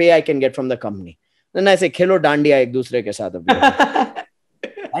maximum pay I can get from the company. Then I say, khelo dandiya ek dusre ke saath abhi.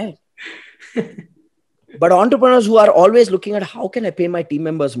 Right? But entrepreneurs who are always looking at how can I pay my team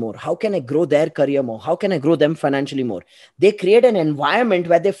members more? How can I grow their career more? How can I grow them financially more? They create an environment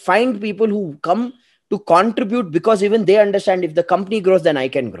where they find people who come to contribute because even they understand if the company grows, then I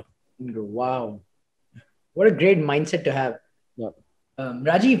can grow. Wow. What a great mindset to have. Yeah.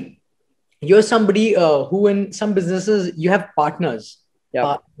 Rajiv, you're somebody who in some businesses, you have partners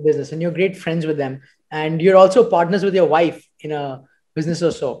business and you're great friends with them. And you're also partners with your wife in a business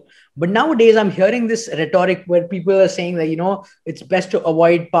or so. But nowadays, I'm hearing this rhetoric where people are saying that, you know, it's best to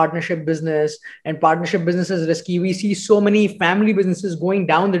avoid partnership business and partnership business is risky. We see so many family businesses going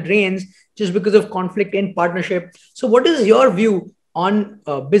down the drains just because of conflict in partnership. So what is your view on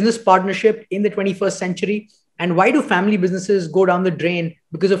business partnership in the 21st century? And why do family businesses go down the drain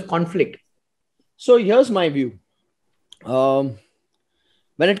because of conflict? So here's my view.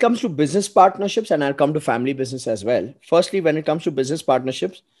 When it comes to business partnerships, and I'll come to family business as well. Firstly, when it comes to business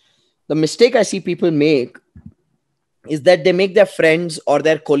partnerships, the mistake I see people make is that they make their friends or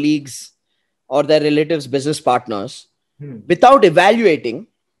their colleagues or their relatives business partners without evaluating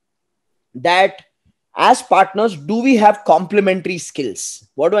that as partners, do we have complementary skills?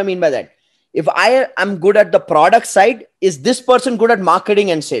 What do I mean by that? If I am good at the product side, is this person good at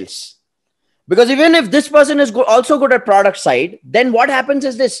marketing and sales? Because even if this person is also good at product side, then what happens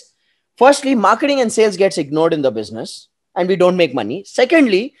is this. Firstly, marketing and sales gets ignored in the business and we don't make money.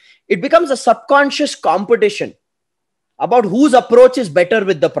 Secondly, it becomes a subconscious competition about whose approach is better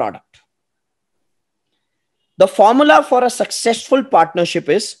with the product. The formula for a successful partnership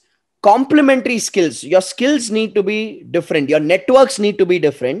is complementary skills. Your skills need to be different. Your networks need to be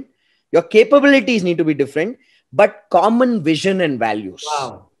different. Your capabilities need to be different, but common vision and values.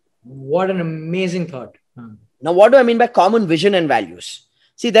 Wow. What an amazing thought. Now, what do I mean by common vision and values?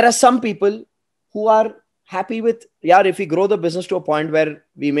 See, there are some people who are happy with, if we grow the business to a point where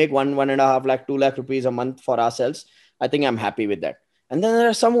we make 1.5 lakh, 2 lakh rupees a month for ourselves, I think I'm happy with that. And then there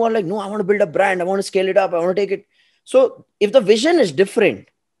are some who are like, no, I want to build a brand. I want to scale it up. I want to take it. So if the vision is different,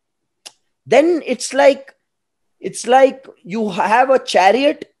 then it's like you have a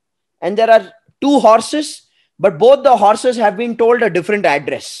chariot and there are two horses, but both the horses have been told a different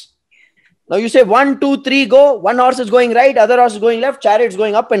address. Now you say 1, 2, 3, go. One horse is going right, other horse is going left, chariot's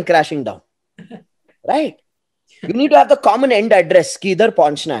going up and crashing down. Right? You need to have the common end address. Ki idhar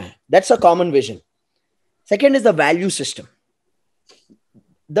pahunchna hai. That's a common vision. Second is the value system.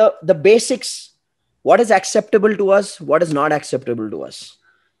 The basics. What is acceptable to us? What is not acceptable to us?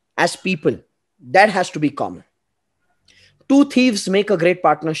 As people, that has to be common. Two thieves make a great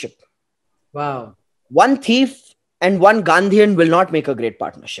partnership. Wow. One thief and one Gandhian will not make a great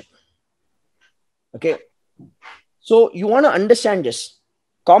partnership. Okay. So you want to understand this.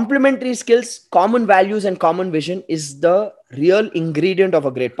 Complementary skills, common values, and common vision is the real ingredient of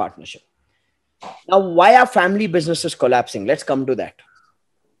a great partnership. Now, why are family businesses collapsing? Let's come to that.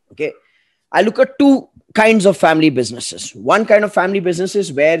 Okay. I look at two kinds of family businesses. One kind of family business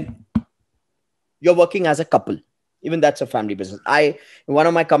is where you're working as a couple. Even that's a family business. In one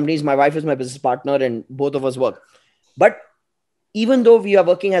of my companies, my wife is my business partner and both of us work. But even though we are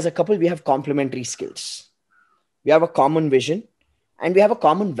working as a couple, we have complementary skills. We have a common vision and we have a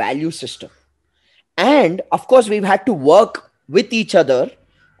common value system. And of course, we've had to work with each other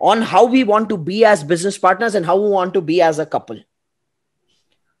on how we want to be as business partners and how we want to be as a couple.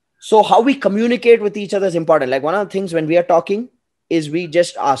 So how we communicate with each other is important. Like one of the things when we are talking is we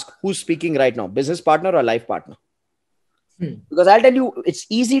just ask, who's speaking right now? Business partner or life partner? Because I'll tell you, it's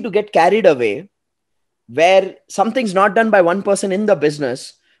easy to get carried away where something's not done by one person in the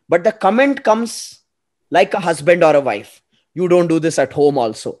business, but the comment comes like a husband or a wife. You don't do this at home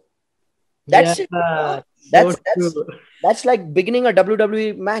also. That's it. That's like beginning a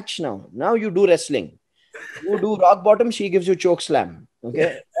WWE match now. Now you do wrestling. You do rock bottom, she gives you choke slam.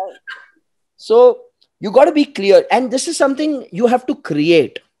 Okay. So you got to be clear. And this is something you have to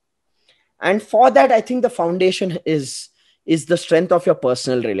create. And for that, I think the foundation is the strength of your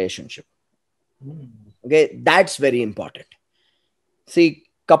personal relationship. Okay. That's very important. See,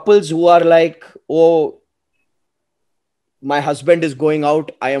 couples who are like, oh, my husband is going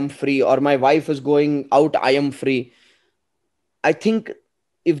out, I am free. Or my wife is going out, I am free. I think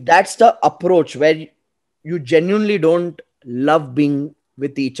if that's the approach where you genuinely don't love being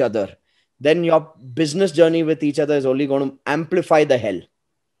with each other, then your business journey with each other is only going to amplify the hell.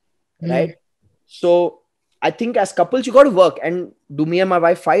 Right? So I think as couples, you got to work. And do me and my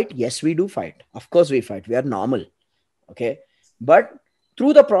wife fight? Yes, we do fight. Of course we fight. We are normal. Okay. But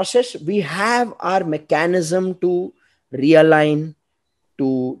through the process, we have our mechanism to realign,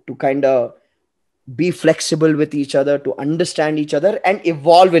 to kind of be flexible with each other, to understand each other and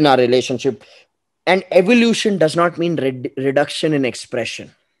evolve in our relationship. And evolution does not mean reduction in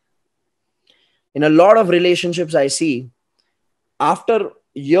expression. In a lot of relationships I see, after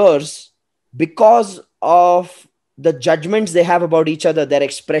years, because of the judgments they have about each other, their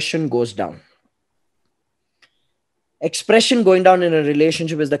expression goes down. Expression going down in a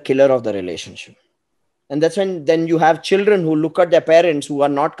relationship is the killer of the relationship. And that's when then you have children who look at their parents who are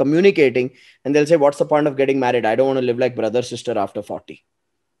not communicating, and they'll say, what's the point of getting married? I don't want to live like brother, sister after 40.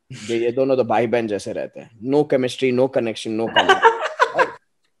 They don't know the bhai behn jaise rehte hain. No chemistry, no connection, no connection. Right?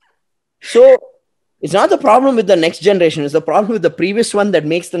 So it's not the problem with the next generation. It's the problem with the previous one that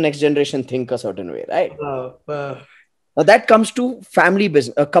makes the next generation think a certain way, right? Now that comes to family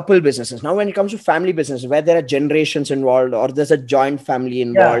business, couple businesses. Now, when it comes to family business, where there are generations involved or there's a joint family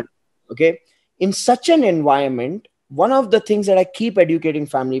involved, okay, in such an environment, one of the things that I keep educating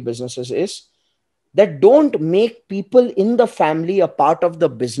family businesses is that don't make people in the family a part of the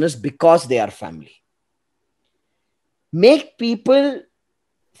business because they are family. Make people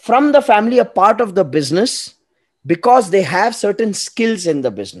from the family a part of the business because they have certain skills in the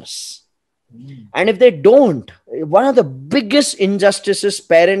business. And if they don't, one of the biggest injustices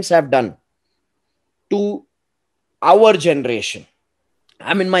parents have done to our generation,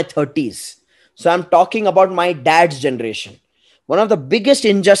 I'm in my 30s, so I'm talking about my dad's generation. One of the biggest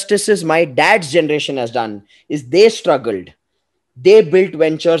injustices my dad's generation has done is they struggled. They built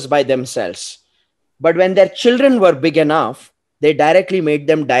ventures by themselves. But when their children were big enough, they directly made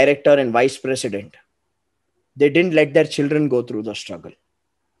them director and vice president. They didn't let their children go through the struggle.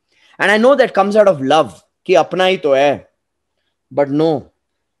 And I know that comes out of love, कि अपना ही तो है. But no,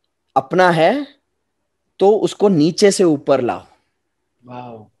 अपना है तो उसको नीचे से ऊपर लाओ.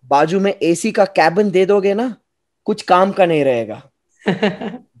 Wow. बाजू में एसी का कैबिन दे दोगे ना, कुछ काम का नहीं रहेगा.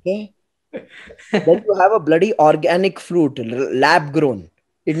 Okay? Then you have a bloody organic fruit, lab grown.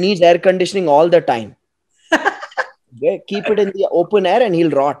 It needs air conditioning all the time. Okay? Keep it in the open air and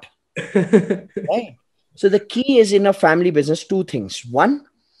he'll rot. Right? So the key is in a family business, two things. One,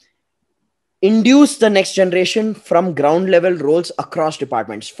 induce the next generation from ground level roles across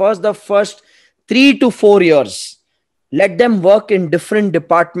departments. The first 3 to 4 years, let them work in different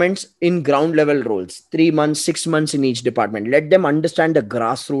departments in ground level roles, 3 months, 6 months in each department. Let them understand the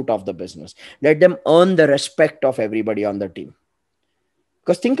grassroots of the business. Let them earn the respect of everybody on the team.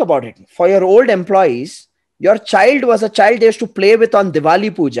 Because think about it. For your old employees, your child was a child they used to play with on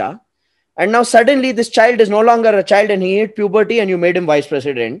Diwali Puja. And now suddenly this child is no longer a child and he hit puberty and you made him vice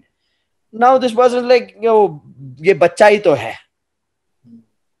president. Now this person is like, ye bachcha hi to hai.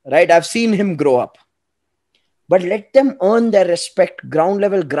 Right? I've seen him grow up. But let them earn their respect, ground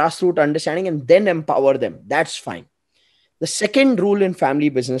level, grassroots understanding, and then empower them. That's fine. The second rule in family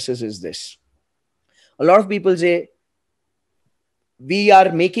businesses is this. A lot of people say, we are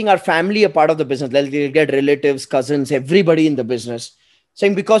making our family a part of the business. They'll get relatives, cousins, everybody in the business,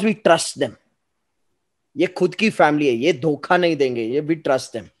 saying because we trust them. Ye khud ki family hai, ye dhokha nahi denge, we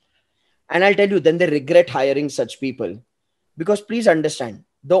trust them. And I'll tell you, then they regret hiring such people. Because please understand,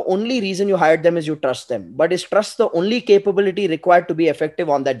 the only reason you hired them is you trust them. But is trust the only capability required to be effective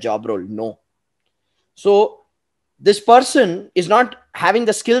on that job role? No. So this person is not having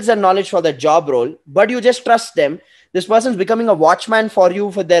the skills and knowledge for that job role, but you just trust them. This person is becoming a watchman for you,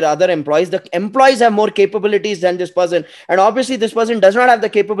 for their other employees. The employees have more capabilities than this person. And obviously this person does not have the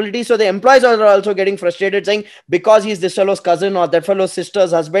capabilities. So the employees are also getting frustrated saying, because he's this fellow's cousin or that fellow's sister's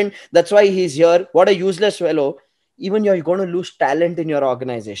husband, that's why he's here. What a useless fellow. Even you're going to lose talent in your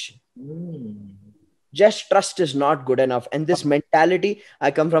organization. Just trust is not good enough. And this mentality, I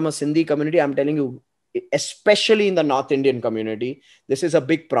come from a Sindhi community. I'm telling you, especially in the North Indian community, this is a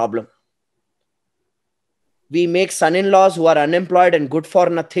big problem. We make son-in-laws who are unemployed and good for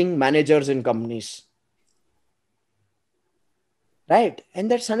nothing managers in companies. Right?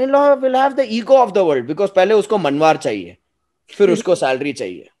 And that son-in-law will have the ego of the world because पहले उसको मनवार चाहिए, फिर उसको salary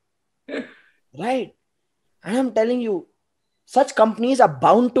चाहिए. Right? And I'm telling you, such companies are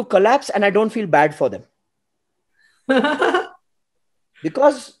bound to collapse and I don't feel bad for them.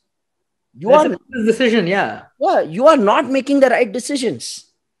 Because That's a business decision, yeah. You are not making the right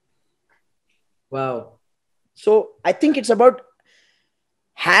decisions. Wow. So I think it's about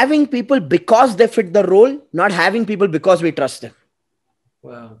having people because they fit the role, not having people because we trust them.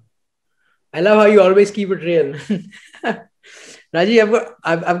 Wow. I love how you always keep it real. Rajiv,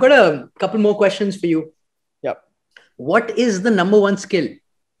 I've got a couple more questions for you. Yep. What is the number one skill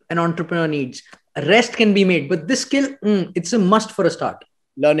an entrepreneur needs? Rest can be made, but this skill, it's a must for a start.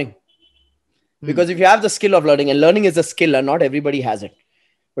 Learning. Hmm. Because if you have the skill of learning, and learning is a skill and not everybody has it.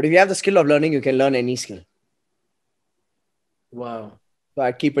 But if you have the skill of learning, you can learn any skill. Wow. So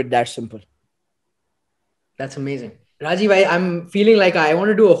I keep it that simple. That's amazing. Rajiv, I'm feeling like I want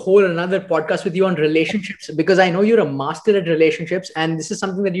to do a whole another podcast with you on relationships, because I know you're a master at relationships, and this is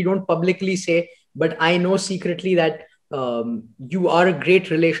something that you don't publicly say, but I know secretly that you are a great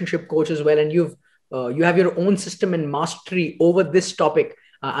relationship coach as well, and you have your own system and mastery over this topic.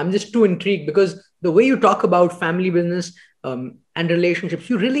 I'm just too intrigued because the way you talk about family business and relationships,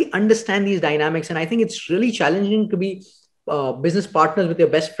 you really understand these dynamics, and I think it's really challenging to be business partners with your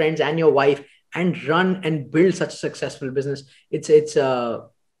best friends and your wife and run and build such a successful business. It's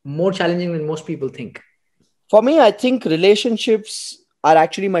more challenging than most people think. For me, I think relationships are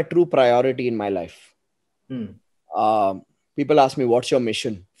actually my true priority in my life. Hmm. Um, People ask me, what's your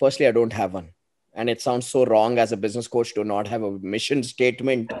mission? Firstly, I don't have one. And it sounds so wrong as a business coach to not have a mission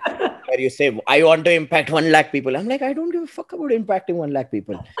statement where you say, I want to impact 1 lakh people. I'm like, I don't give a fuck about impacting 1 lakh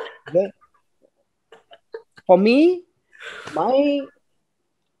people. Okay? For me, my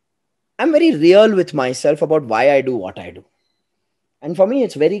I'm very real with myself about why I do what I do. And for me,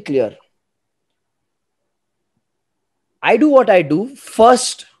 it's very clear. I do what I do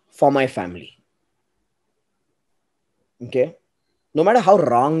first for my family. Okay. No matter how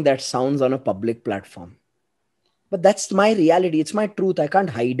wrong that sounds on a public platform. But that's my reality. It's my truth. I can't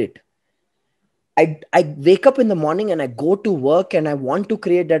hide it. I wake up in the morning and I go to work and I want to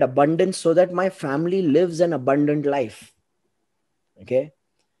create that abundance so that my family lives an abundant life. Okay.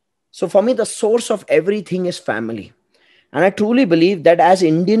 So for me, the source of everything is family. And I truly believe that as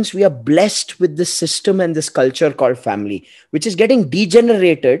Indians, we are blessed with this system and this culture called family, which is getting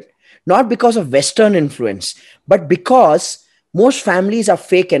degenerated, not because of Western influence, but because most families are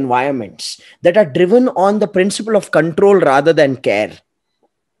fake environments that are driven on the principle of control rather than care,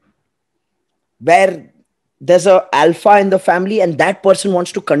 where there's a alpha in the family and that person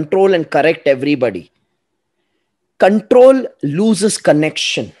wants to control and correct everybody. Control loses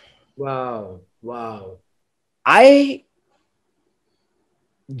connection. Wow. Wow. I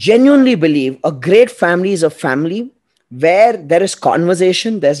genuinely believe a great family is a family where there is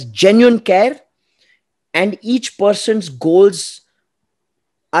conversation, there's genuine care, and each person's goals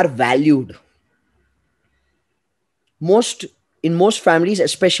are valued. Most in most families,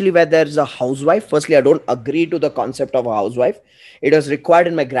 especially where there's a housewife, firstly, I don't agree to the concept of a housewife. It was required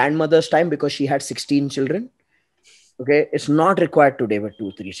in my grandmother's time because she had 16 children. Okay, it's not required today with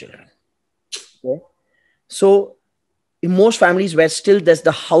 2 3 children. Okay, so in most families where still there's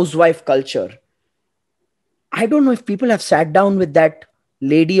the housewife culture, I don't know if people have sat down with that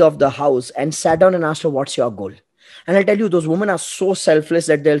lady of the house and sat down and asked her, what's your goal? And I'll tell you, those women are so selfless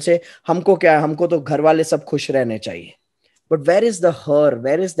that they'll say, हमको क्या है, हमको तो घर वाले सब खुश रहने चाहिए. But where is the her?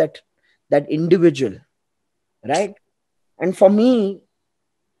 Where is that individual? Right? And for me,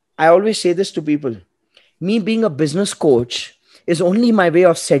 I always say this to people. Me being a business coach is only my way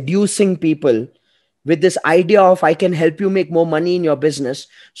of seducing people with this idea of I can help you make more money in your business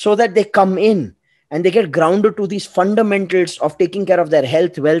so that they come in and they get grounded to these fundamentals of taking care of their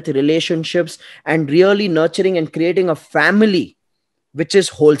health, wealth, relationships, and really nurturing and creating a family which is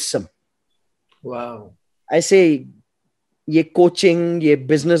wholesome. Wow. I say, ये coaching, ये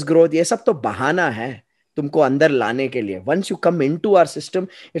business growth, ये सब तो बहाना है तुमको अंदर लाने के लिए. Once you come into our system,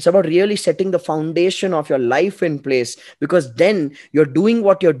 it's about really setting the foundation of your life in place, because then you're doing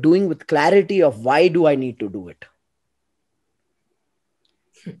what you're doing with clarity of why do I need to do it.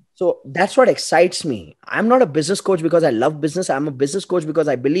 So that's what excites me. I'm not a business coach because I love business. I'm a business coach because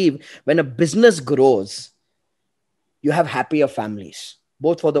I believe when a business grows, you have happier families,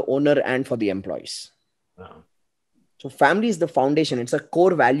 both for the owner and for the employees. Wow. So family is the foundation. It's a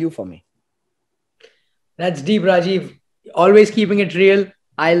core value for me. That's deep, Rajiv. Always keeping it real.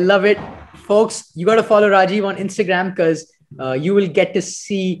 I love it. Folks, you got to follow Rajiv on Instagram because you will get to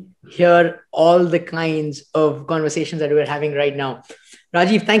see, hear all the kinds of conversations that we're having right now.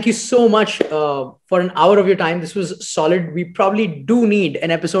 Rajiv, thank you so much for an hour of your time. This was solid. We probably do need an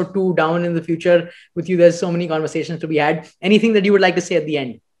episode 2 down in the future with you. There's so many conversations to be had. Anything that you would like to say at the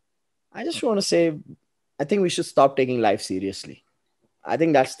end? I just want to say, I think we should stop taking life seriously. I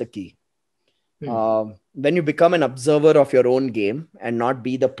think that's the key. When you become an observer of your own game and not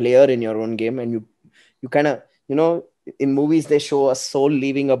be the player in your own game, and you kind of, in movies they show a soul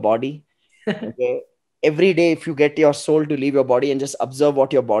leaving a body. Okay, every day if you get your soul to leave your body and just observe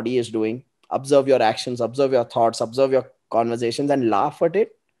what your body is doing, observe your actions, observe your thoughts, observe your conversations, and laugh at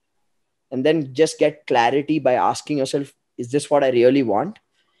it, and then just get clarity by asking yourself, is this what I really want?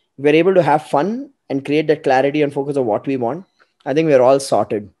 We're able to have fun and create that clarity and focus on what we want. I think we're all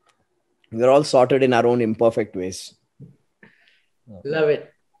sorted. We're all sorted in our own imperfect ways. Love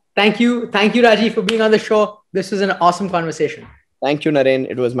it. Thank you. Thank you, Rajiv, for being on the show. This was an awesome conversation. Thank you, Naren.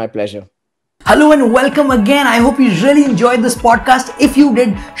 It was my pleasure. Hello and welcome again. I hope you really enjoyed this podcast. If you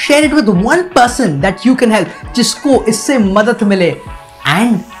did, share it with one person that you can help. Jisko isse madad mile.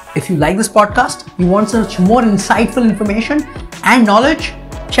 And if you like this podcast, you want such more insightful information and knowledge,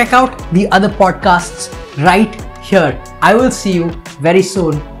 check out the other podcasts right here. I will see you very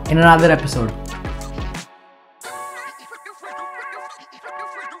soon in another episode.